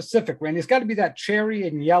to be specific, Randy. It's got to be that cherry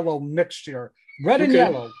and yellow mixture. Red and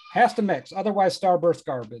yellow has to mix. Otherwise, Starburst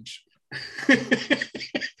garbage.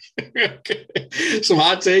 Okay. Some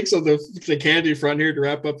hot takes on the candy front here to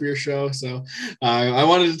wrap up your show. So I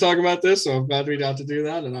wanted to talk about this, so I'm glad we got to do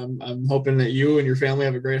that. And I'm hoping that you and your family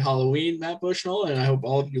have a great Halloween, Matt Bushnell. And I hope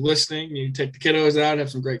all of you listening, you take the kiddos out, have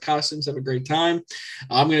some great costumes, have a great time.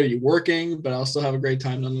 I'm going to be working, but I'll still have a great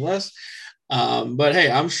time nonetheless. But hey,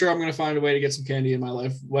 I'm sure I'm going to find a way to get some candy in my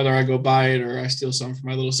life, whether I go buy it or I steal some from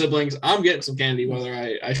my little siblings. I'm getting some candy, whether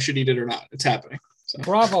I should eat it or not. It's happening. So.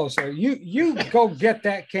 Bravo, sir. You go get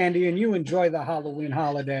that candy and you enjoy the Halloween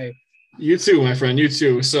holiday. You too, my friend. You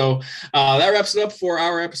too. So that wraps it up for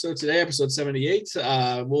our episode today, episode 78.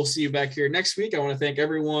 We'll see you back here next week. I want to thank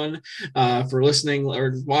everyone for listening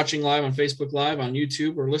or watching live on Facebook Live, on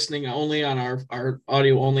YouTube, or listening only on our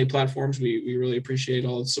audio-only platforms. We really appreciate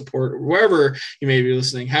all the support wherever you may be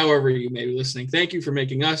listening, however you may be listening. Thank you for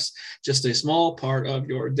making us just a small part of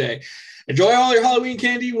your day. Enjoy all your Halloween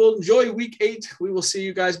candy. We'll enjoy week 8. We will see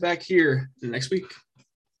you guys back here next week.